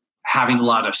 having a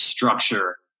lot of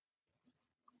structure,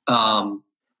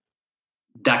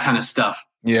 that kind of stuff.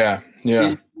 Yeah.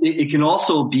 It can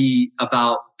also be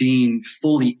about being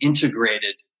fully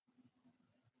integrated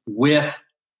with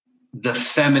the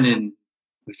feminine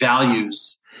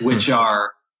values, which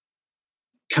are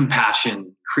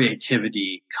compassion,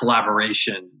 creativity,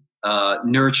 collaboration,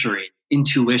 nurturing,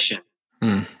 intuition,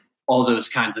 all those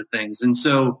kinds of things. And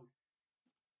so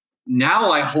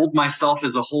now I hold myself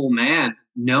as a whole man,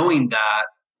 knowing that,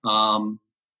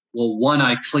 well, one,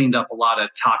 I cleaned up a lot of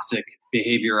toxic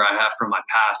behavior I have from my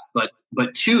past,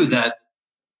 but two, that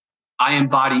I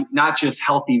embody not just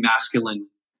healthy masculine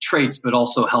traits, but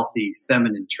also healthy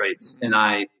feminine traits. And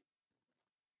I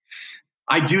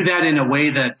do that in a way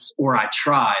I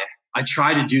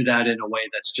try to do that in a way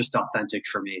that's just authentic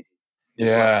for me.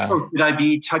 It's like, should I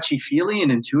be touchy-feely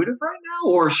and intuitive right now?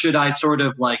 Or should I sort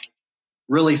of like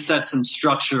really set some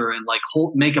structure and like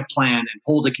make a plan and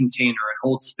hold a container and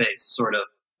hold space sort of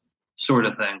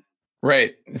thing.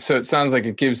 Right. So it sounds like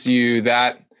it gives you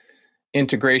that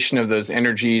integration of those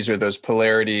energies or those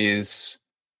polarities,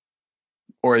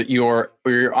 or your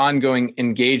ongoing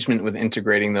engagement with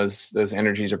integrating those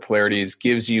energies or polarities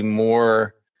gives you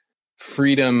more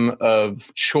freedom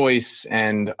of choice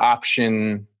and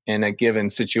option in a given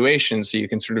situation. So you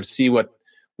can sort of see what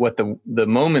the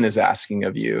moment is asking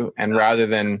of you. And rather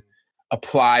than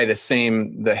apply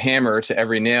the hammer to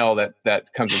every nail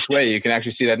that comes its way, you can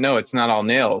actually see that, no, it's not all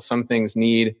nails. Some things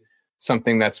need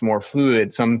something that's more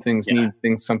fluid. Some things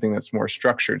need something that's more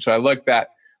structured. So I like that,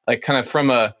 like kind of from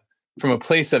a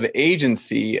place of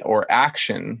agency or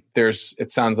action, it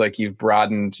sounds like you've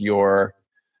broadened your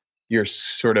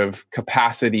sort of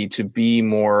capacity to be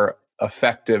more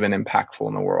effective and impactful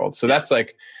in the world. So that's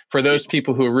like, for those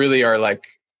people who really are like,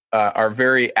 are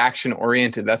very action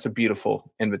oriented, that's a beautiful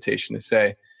invitation to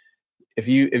say, if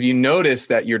you notice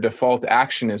that your default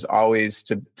action is always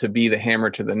to be the hammer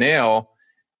to the nail,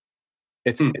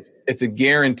 it's a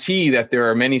guarantee that there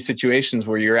are many situations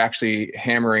where you're actually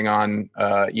hammering on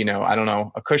I don't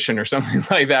know, a cushion or something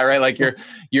like that, right? Like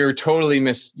you're totally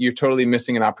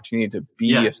missing an opportunity to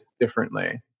be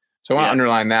differently. So I want to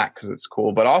underline that because it's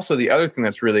cool. But also the other thing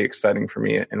that's really exciting for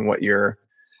me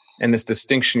and this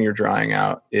distinction you're drawing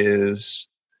out is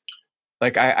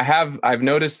like I've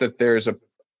noticed that there's a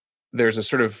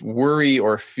sort of worry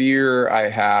or fear I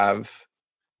have,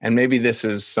 and maybe this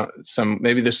is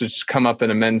maybe this would just come up in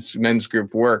a men's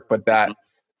group work, but that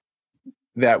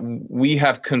we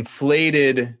have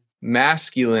conflated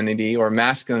masculinity or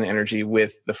masculine energy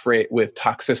with with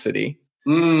toxicity.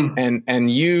 And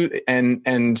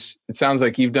it sounds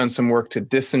like you've done some work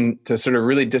to sort of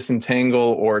really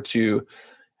disentangle or to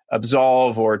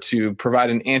absolve or to provide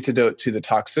an antidote to the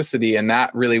toxicity. And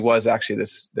that really was actually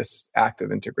this act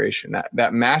of integration,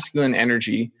 that masculine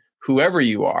energy, whoever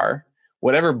you are,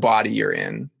 whatever body you're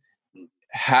in,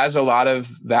 has a lot of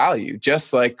value,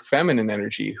 just like feminine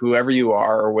energy, whoever you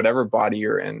are or whatever body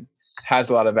you're in, has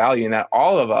a lot of value, and that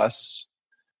all of us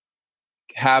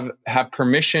have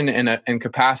permission and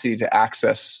capacity to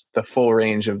access the full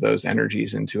range of those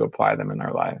energies and to apply them in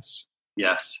our lives.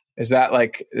 Yes. Does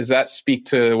that speak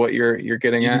to what you're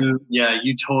getting at? Yeah,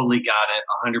 you totally got it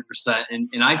 100%.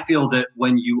 And I feel that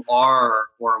when you are,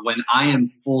 or when I am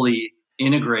fully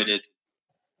integrated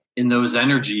in those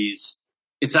energies,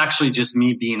 it's actually just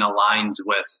me being aligned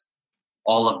with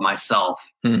all of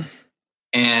myself.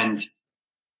 And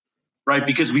right,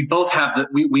 because we both have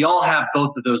we all have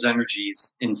both of those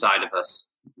energies inside of us.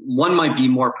 One might be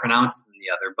more pronounced than the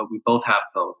other, but we both have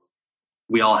both.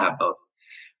 We all have both.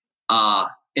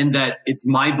 And that it's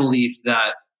my belief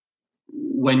that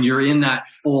when you're in that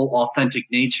full authentic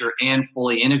nature and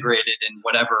fully integrated in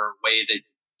whatever way that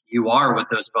you are with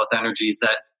those both energies,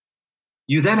 that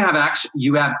you then have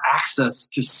access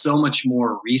to so much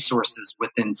more resources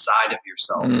within inside of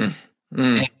yourself.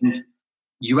 And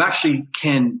you actually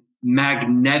can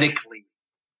magnetically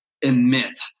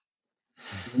emit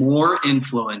more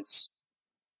influence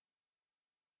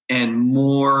and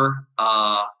more,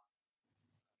 I'll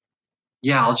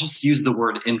just use the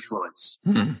word influence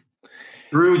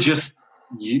through just,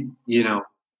 you know,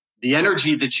 the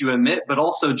energy that you emit, but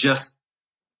also just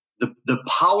the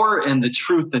power and the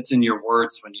truth that's in your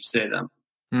words when you say them.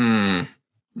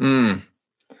 You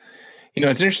know,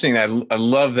 it's interesting. I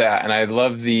love that. And I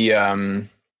love the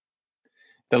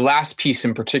last piece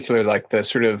in particular, like the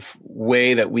sort of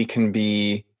way that we can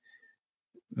be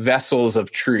vessels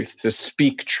of truth, to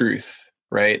speak truth,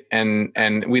 right?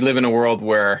 And we live in a world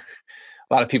where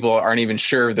a lot of people aren't even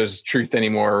sure if there's truth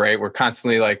anymore, right? We're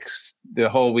constantly like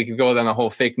we could go down the whole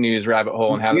fake news rabbit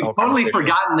hole and have We've totally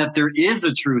forgotten that there is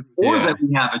a truth, or that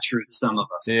we have a truth, some of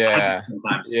us. Yeah.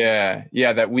 Sometimes.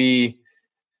 Yeah. That we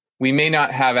may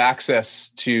not have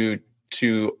access to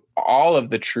all of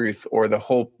the truth or the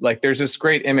whole, like there's this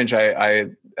great image I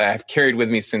have carried with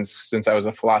me since I was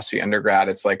a philosophy undergrad.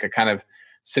 It's like a kind of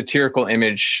satirical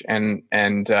image, and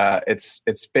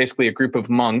it's basically a group of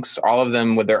monks, all of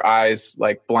them with their eyes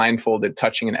like blindfolded,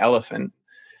 touching an elephant.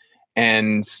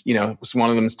 And, you know,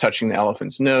 one of them is touching the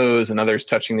elephant's nose, another's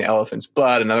touching the elephant's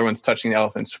butt, another one's touching the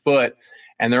elephant's foot.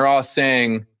 And they're all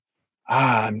saying,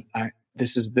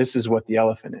 this is what the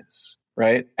elephant is,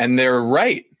 right? And they're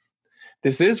right.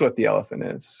 This is what the elephant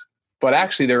is. But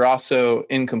actually, they're also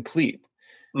incomplete.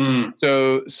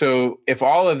 So if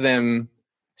all of them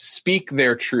speak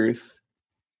their truth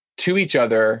to each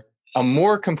other, a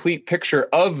more complete picture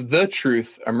of the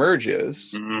truth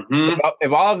emerges.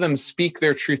 If all of them speak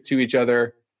their truth to each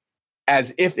other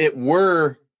as if it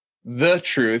were the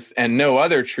truth and no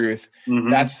other truth,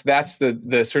 that's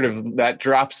the sort of, that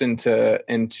drops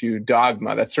into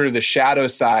dogma. That's sort of the shadow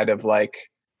side of,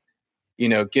 like, you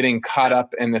know, getting caught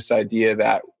up in this idea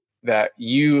that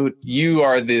you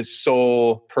are the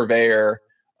sole purveyor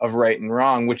of right and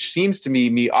wrong, which seems to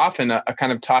me often a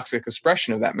kind of toxic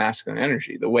expression of that masculine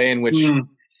energy, the way in which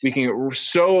we can get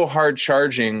so hard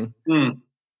charging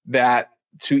that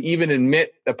to even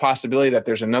admit the possibility that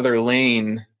there's another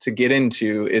lane to get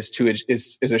into is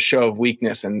a show of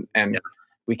weakness, and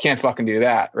we can't fucking do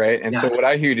that, right? And so what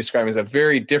I hear you describing is a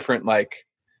very different, like,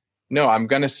 no, I'm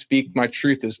going to speak my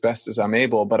truth as best as I'm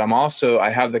able, but I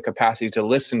have the capacity to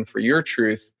listen for your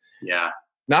truth. Yeah.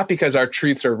 Not because our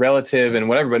truths are relative and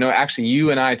whatever, but no, actually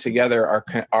you and I together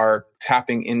are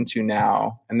tapping into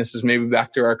now. And this is maybe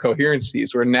back to our coherence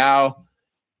piece. We're now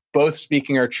both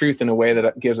speaking our truth in a way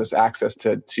that gives us access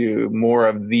to more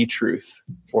of the truth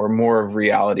or more of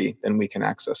reality than we can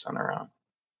access on our own.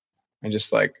 And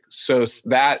just like, so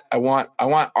that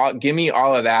give me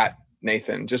all of that,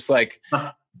 Nathan. Just like,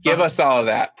 give us all of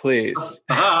that, please.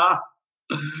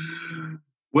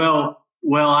 Well,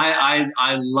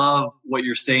 I love what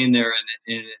you're saying there,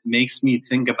 and it makes me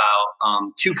think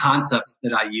about two concepts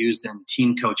that I use in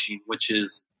team coaching, which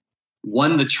is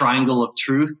one, the triangle of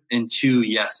truth, and two,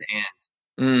 yes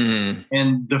and.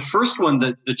 And the first one,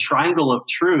 the triangle of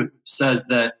truth, says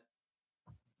that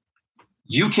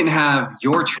you can have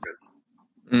your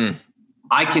truth,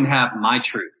 I can have my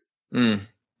truth,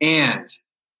 and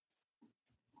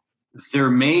there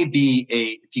may be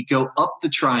if you go up the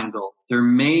triangle, there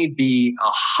may be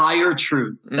a higher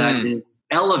truth that is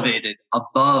elevated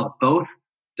above both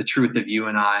the truth of you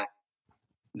and I,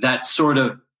 that sort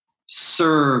of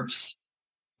serves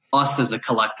us as a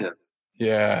collective.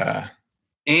 Yeah.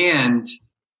 And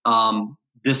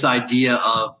this idea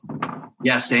of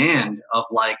yes and of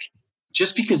like,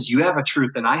 just because you have a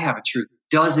truth and I have a truth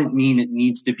doesn't mean it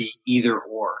needs to be either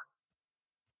or.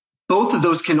 Both of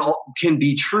those can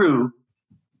be true,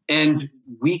 and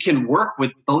we can work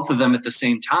with both of them at the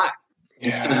same time.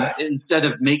 Instead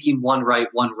of making one right,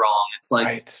 one wrong. It's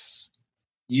like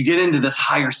you get into this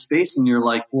higher space and you're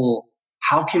like, well,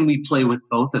 how can we play with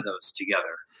both of those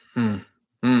together?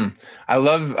 I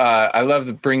love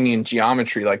the bringing in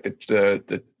geometry, like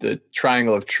the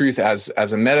triangle of truth as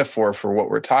a metaphor for what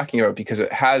we're talking about, because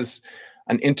it has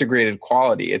an integrated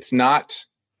quality. It's not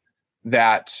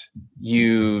that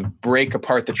you break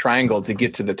apart the triangle to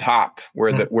get to the top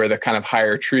where the kind of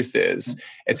higher truth is.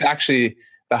 It's actually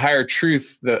the higher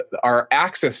truth. Our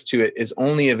access to it is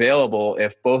only available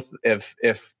if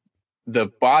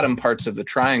the bottom parts of the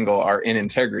triangle are in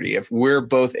integrity. If we're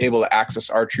both able to access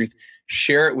our truth,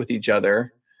 share it with each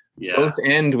other, both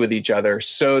end with each other,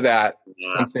 so that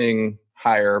something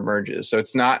higher emerges. So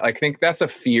it's not, I think that's a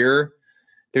fear.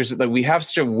 There's like, we have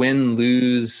such a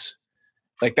win-lose,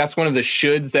 like that's one of the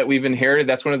shoulds that we've inherited.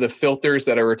 That's one of the filters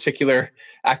that our reticular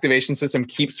activation system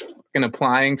keeps fucking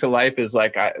applying to life, is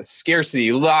like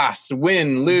scarcity, loss,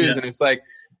 win, lose. Yeah. And it's like,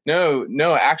 no,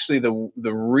 actually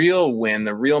the real win,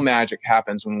 the real magic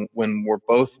happens when we're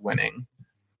both winning.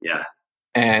 Yeah.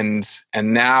 And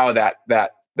now that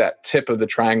tip of the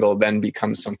triangle then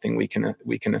becomes something we can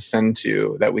ascend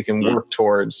to, that we can work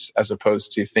towards, as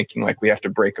opposed to thinking like we have to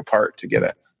break apart to get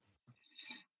it.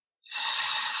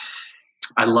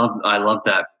 I love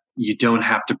that. You don't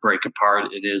have to break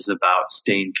apart. It is about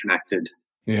staying connected.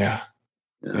 Yeah.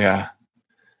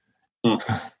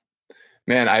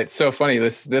 Man, it's so funny.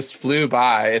 This flew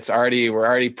by. We're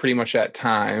already pretty much at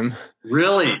time.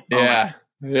 Really? Yeah.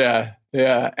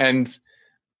 And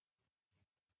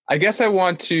I guess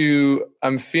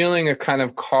I'm feeling a kind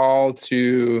of call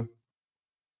to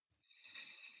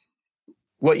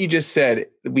what you just said.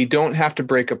 We don't have to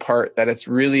break apart, that it's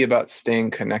really about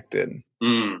staying connected.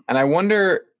 And I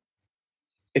wonder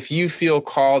if you feel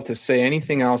called to say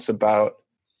anything else about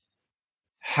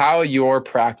how you're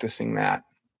practicing that.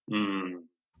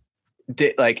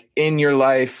 Like in your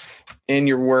life, in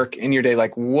your work, in your day,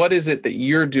 like what is it that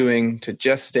you're doing to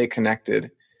just stay connected,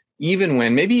 even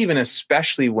when, maybe even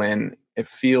especially when it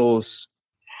feels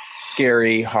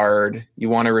scary, hard, you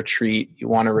want to retreat, you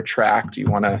want to retract, you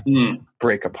want to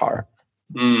break apart?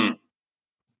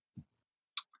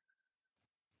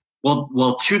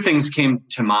 Well, two things came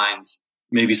to mind.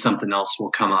 Maybe something else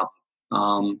will come up.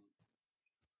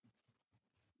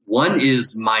 One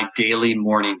is my daily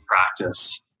morning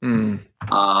practice.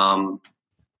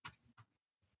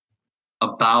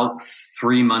 About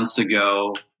 3 months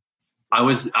ago, I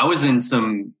was in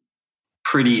some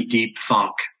pretty deep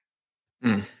funk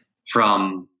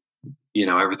from,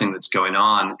 everything that's going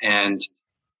on. And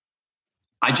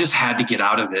I just had to get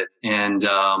out of it. And,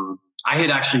 I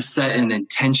had actually set an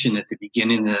intention at the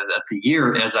beginning of the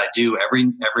year, as I do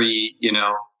every,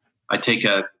 I take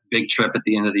a big trip at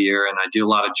the end of the year and I do a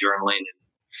lot of journaling.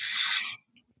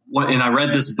 And I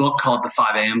read this book called The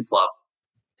 5 a.m. Club.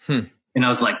 And I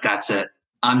was like, that's it.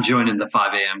 I'm joining the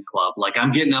 5 a.m. club. Like,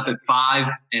 I'm getting up at 5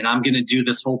 and I'm going to do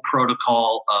this whole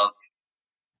protocol of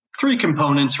 3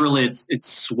 components. Really, it's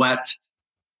sweat,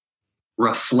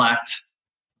 reflect,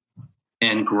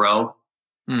 and grow.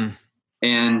 And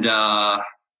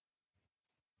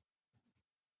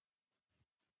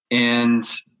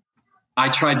I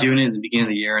tried doing it in the beginning of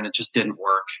the year and it just didn't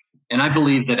work. And I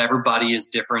believe that everybody is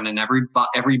different and every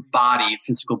body,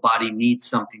 physical body, needs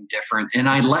something different. And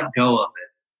I let go of it.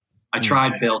 I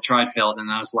tried, failed.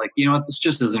 And I was like, you know what? This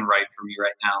just isn't right for me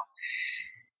right now.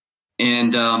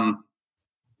 And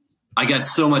I got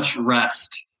so much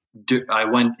rest. I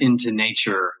went into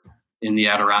nature in the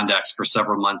Adirondacks for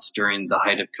several months during the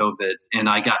height of COVID. And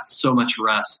I got so much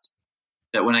rest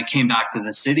that when I came back to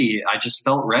the city, I just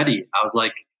felt ready. I was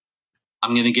like,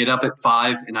 I'm going to get up at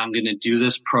 5 and I'm going to do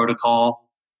this protocol.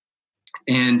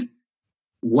 And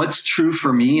what's true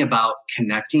for me about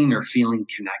connecting or feeling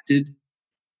connected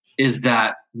is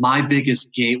that my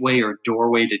biggest gateway or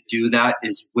doorway to do that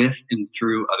is with and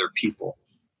through other people.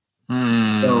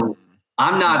 So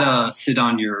I'm not a sit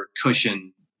on your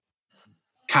cushion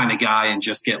kind of guy and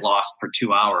just get lost for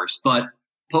 2 hours, but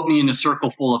put me in a circle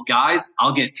full of guys,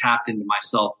 I'll get tapped into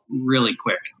myself really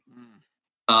quick.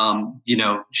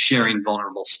 Sharing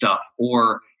vulnerable stuff.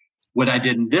 Or what I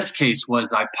did in this case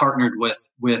was I partnered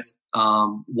with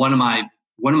one of my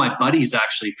buddies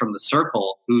actually from the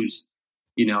circle, who's,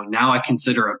 now I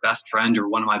consider a best friend or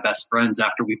one of my best friends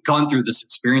after we've gone through this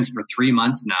experience for 3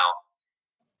 months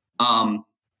now,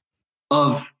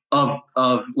 of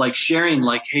of like sharing,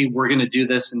 like, hey, we're going to do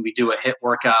this, and we do a HIIT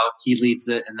workout. He leads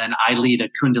it, and then I lead a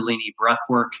Kundalini breath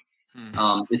work.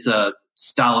 It's a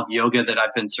style of yoga that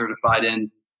I've been certified in.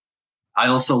 I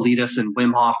also lead us in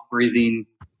Wim Hof breathing.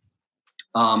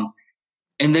 And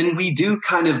then we do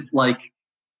kind of like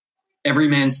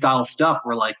Everyman style stuff.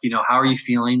 We're like, how are you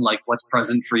feeling? Like, what's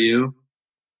present for you?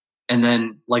 And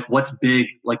then like, what's big?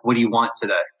 Like, what do you want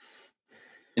today?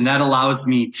 And that allows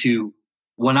me to,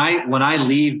 when I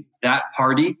leave that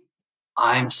party,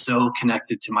 I'm so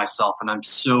connected to myself and I'm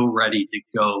so ready to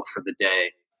go for the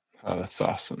day. Oh, that's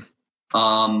awesome.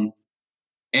 And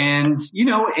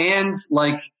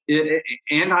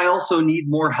I also need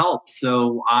more help.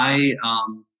 So I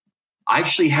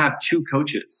actually have two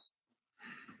coaches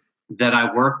that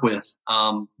I work with.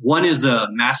 One is a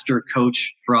master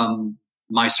coach from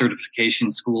my certification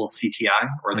school, CTI,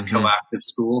 or the Coactive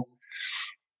School.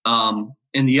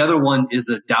 And the other one is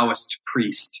a Taoist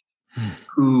priest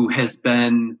who has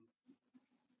been,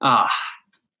 I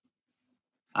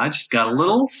just got a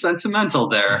little sentimental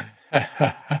there.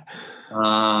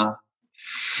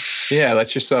 Yeah,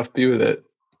 let yourself be with it.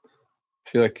 I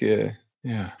feel like,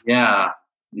 yeah.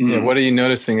 What are you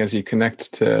noticing as you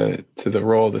connect to the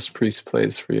role this priest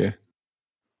plays for you?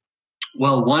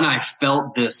 Well, one, I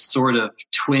felt this sort of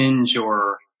twinge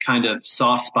or kind of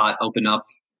soft spot open up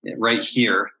right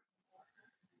here.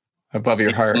 Above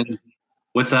your heart. And,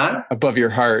 what's that? Above your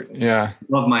heart, yeah.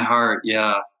 Above my heart,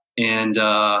 yeah. And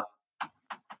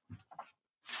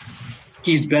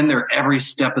he's been there every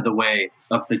step of the way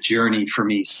of the journey for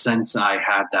me since I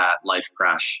had that life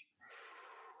crash.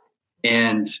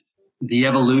 And the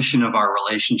evolution of our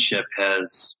relationship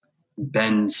has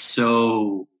been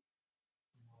so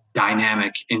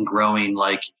dynamic and growing.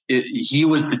 Like he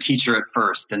was the teacher at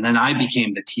first, and then I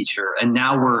became the teacher. And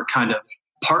now we're kind of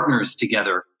partners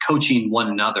together, coaching one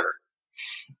another.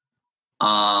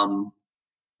 And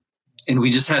we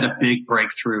just had a big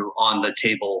breakthrough on the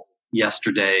table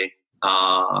yesterday,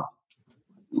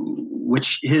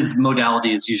 which his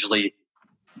modality is usually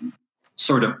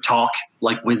sort of talk,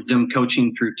 like wisdom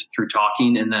coaching through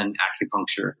talking, and then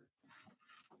acupuncture.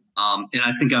 And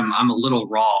I think I'm a little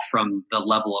raw from the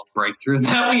level of breakthrough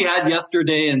that we had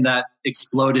yesterday, and that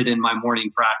exploded in my morning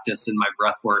practice and my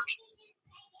breath work.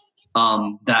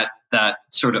 That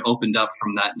sort of opened up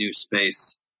from that new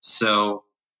space. So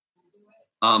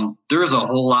there's a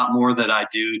whole lot more that I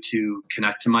do to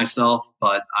connect to myself,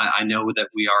 but I know that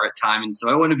we are at time, and so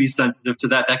I want to be sensitive to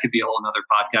that. That could be a whole nother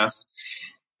podcast.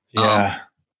 Yeah.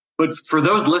 But for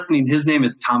those listening, his name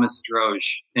is Thomas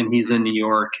Droge, and he's in New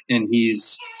York, and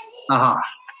he's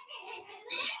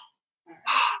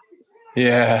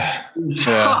yeah.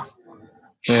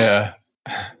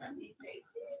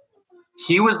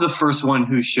 He was the first one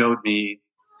who showed me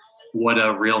what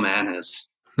a real man is.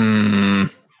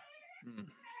 And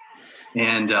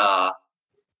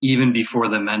even before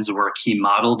the men's work, he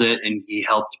modeled it, and he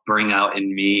helped bring out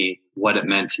in me what it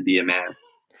meant to be a man.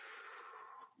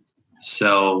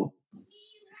 So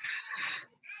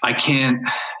I can't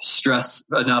stress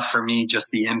enough for me just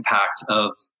the impact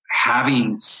of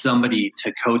having somebody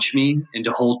to coach me and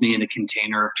to hold me in a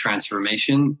container of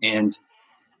transformation, and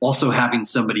also having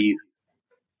somebody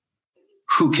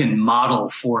who can model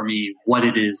for me what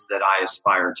it is that I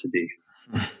aspire to be.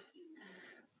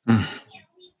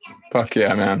 Fuck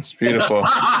yeah, man. It's beautiful.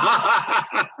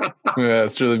 Yeah,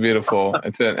 it's really beautiful.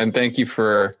 And thank you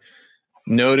for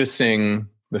noticing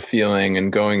the feeling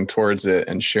and going towards it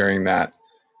and sharing that.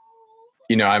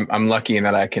 I'm lucky in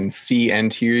that I can see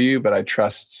and hear you, but I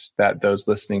trust that those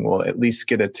listening will at least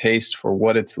get a taste for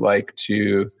what it's like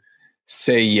to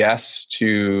say yes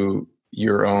to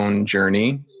your own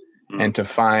journey and to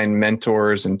find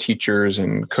mentors and teachers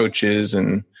and coaches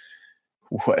and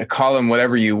call them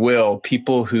whatever you will,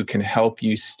 people who can help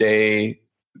you stay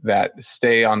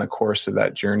on the course of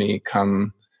that journey,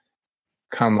 come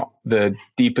the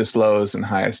deepest lows and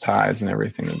highest highs and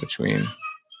everything in between.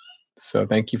 So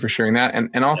thank you for sharing that.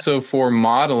 And also for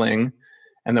modeling,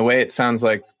 and the way it sounds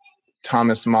like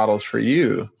Thomas models for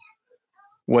you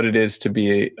what it is to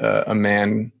be a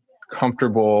man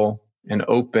comfortable and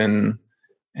open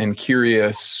and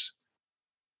curious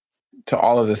to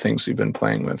all of the things we've been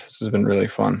playing with. This has been really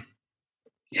fun.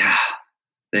 Yeah.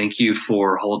 Thank you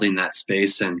for holding that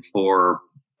space and for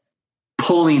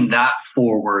pulling that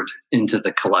forward into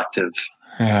the collective.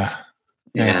 Yeah.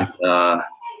 And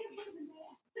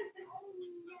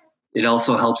it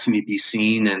also helps me be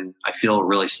seen, and I feel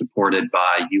really supported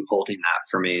by you holding that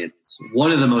for me. It's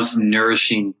one of the most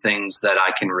nourishing things that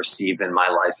I can receive in my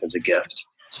life as a gift.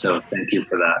 So thank you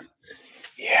for that.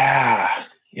 Yeah.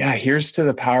 Here's to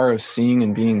the power of seeing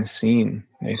and being seen.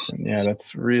 Nathan. Yeah,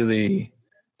 that's really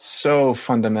so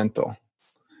fundamental.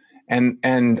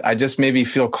 And I just maybe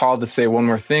feel called to say one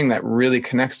more thing that really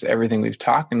connects to everything we've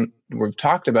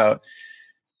talked about.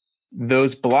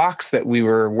 Those blocks that we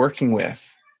were working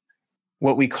with,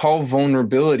 what we call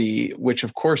vulnerability, which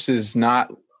of course is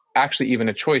not actually even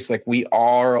a choice. Like we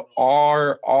are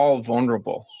all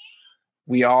vulnerable.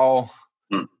 We all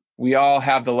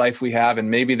have the life we have, and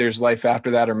maybe there's life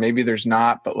after that, or maybe there's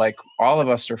not, but like all of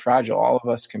us are fragile. All of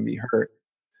us can be hurt.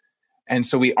 And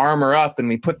so we armor up and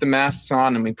we put the masks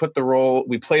on and we play the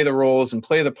roles and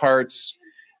play the parts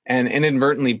and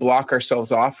inadvertently block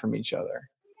ourselves off from each other.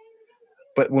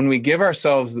 But when we give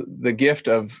ourselves the gift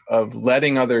of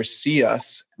letting others see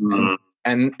us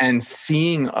and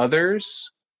seeing others,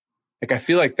 like I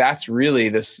feel like that's really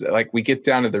this, like we get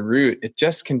down to the root. It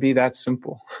just can be that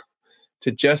simple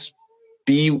to just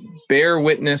bear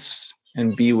witness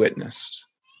and be witnessed.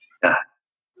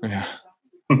 Yeah.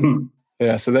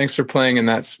 Yeah. So thanks for playing in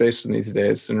that space with me today.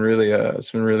 It's been really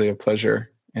a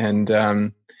pleasure. And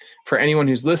for anyone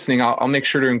who's listening, I'll make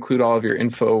sure to include all of your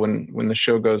info when the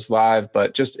show goes live.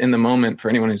 But just in the moment, for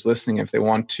anyone who's listening, if they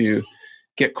want to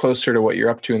get closer to what you're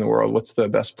up to in the world, what's the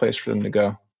best place for them to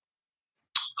go?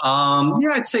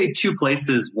 I'd say two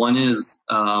places. One is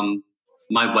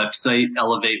my website,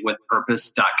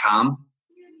 elevatewithpurpose.com.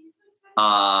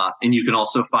 And you can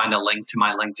also find a link to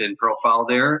my LinkedIn profile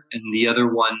there. And the other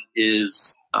one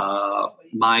is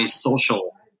my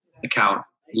social account,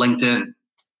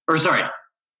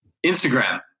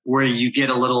 Instagram, where you get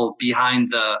a little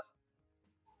behind the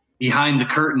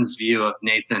curtains view of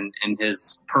Nathan and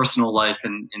his personal life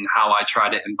and how I try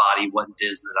to embody what it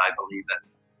is that I believe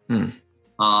in.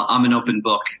 I'm an open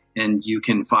book, and you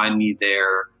can find me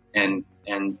there and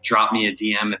drop me a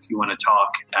DM if you want to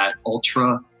talk at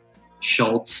Ultra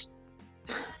Shultz.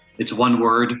 It's one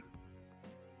word.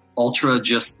 Ultra,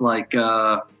 just like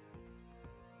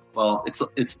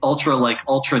it's ultra like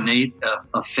Ultra Nate,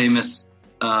 a famous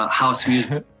house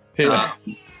music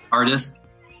artist,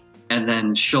 and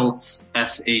then Shultz,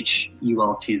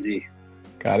 Shultz.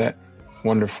 Got it.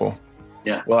 Wonderful.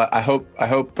 Yeah. Well, I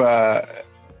hope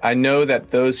I know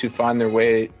that those who find their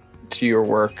way to your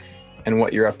work and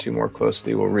what you're up to more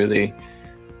closely will really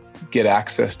get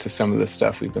access to some of the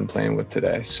stuff we've been playing with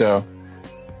today. So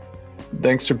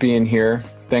thanks for being here.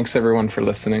 Thanks everyone for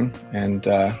listening, and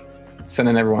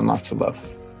sending everyone lots of love.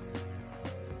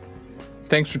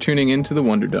 Thanks for tuning in to the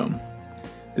Wonder Dome.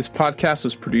 This podcast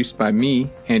was produced by me,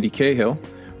 Andy Cahill,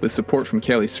 with support from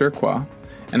Kelly Surqua,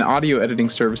 and audio editing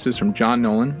services from John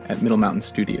Nolan at Middle Mountain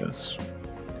Studios.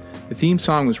 The theme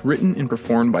song was written and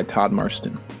performed by Todd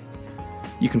Marston.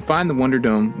 You can find the Wonder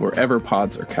Dome wherever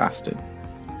pods are casted.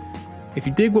 If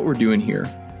you dig what we're doing here,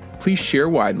 please share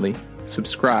widely,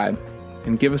 subscribe,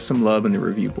 and give us some love in the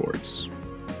review boards.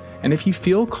 And if you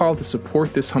feel called to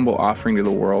support this humble offering to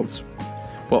the world,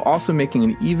 while also making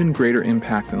an even greater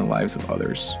impact in the lives of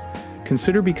others,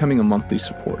 consider becoming a monthly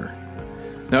supporter.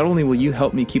 Not only will you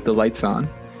help me keep the lights on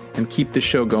and keep this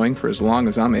show going for as long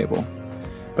as I'm able,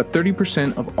 but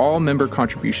 30% of all member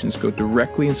contributions go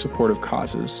directly in support of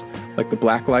causes like the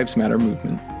Black Lives Matter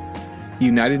movement, the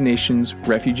United Nations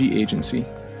Refugee Agency,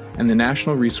 and the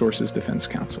National Resources Defense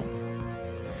Council.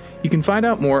 You can find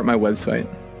out more at my website,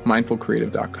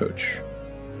 mindfulcreative.coach,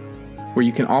 where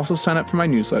you can also sign up for my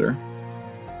newsletter,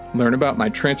 learn about my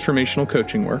transformational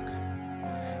coaching work,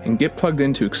 and get plugged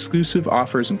into exclusive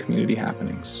offers and community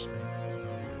happenings.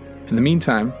 In the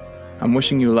meantime, I'm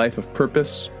wishing you a life of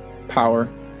purpose, power,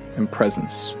 and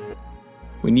presence.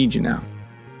 We need you now,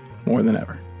 more than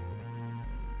ever.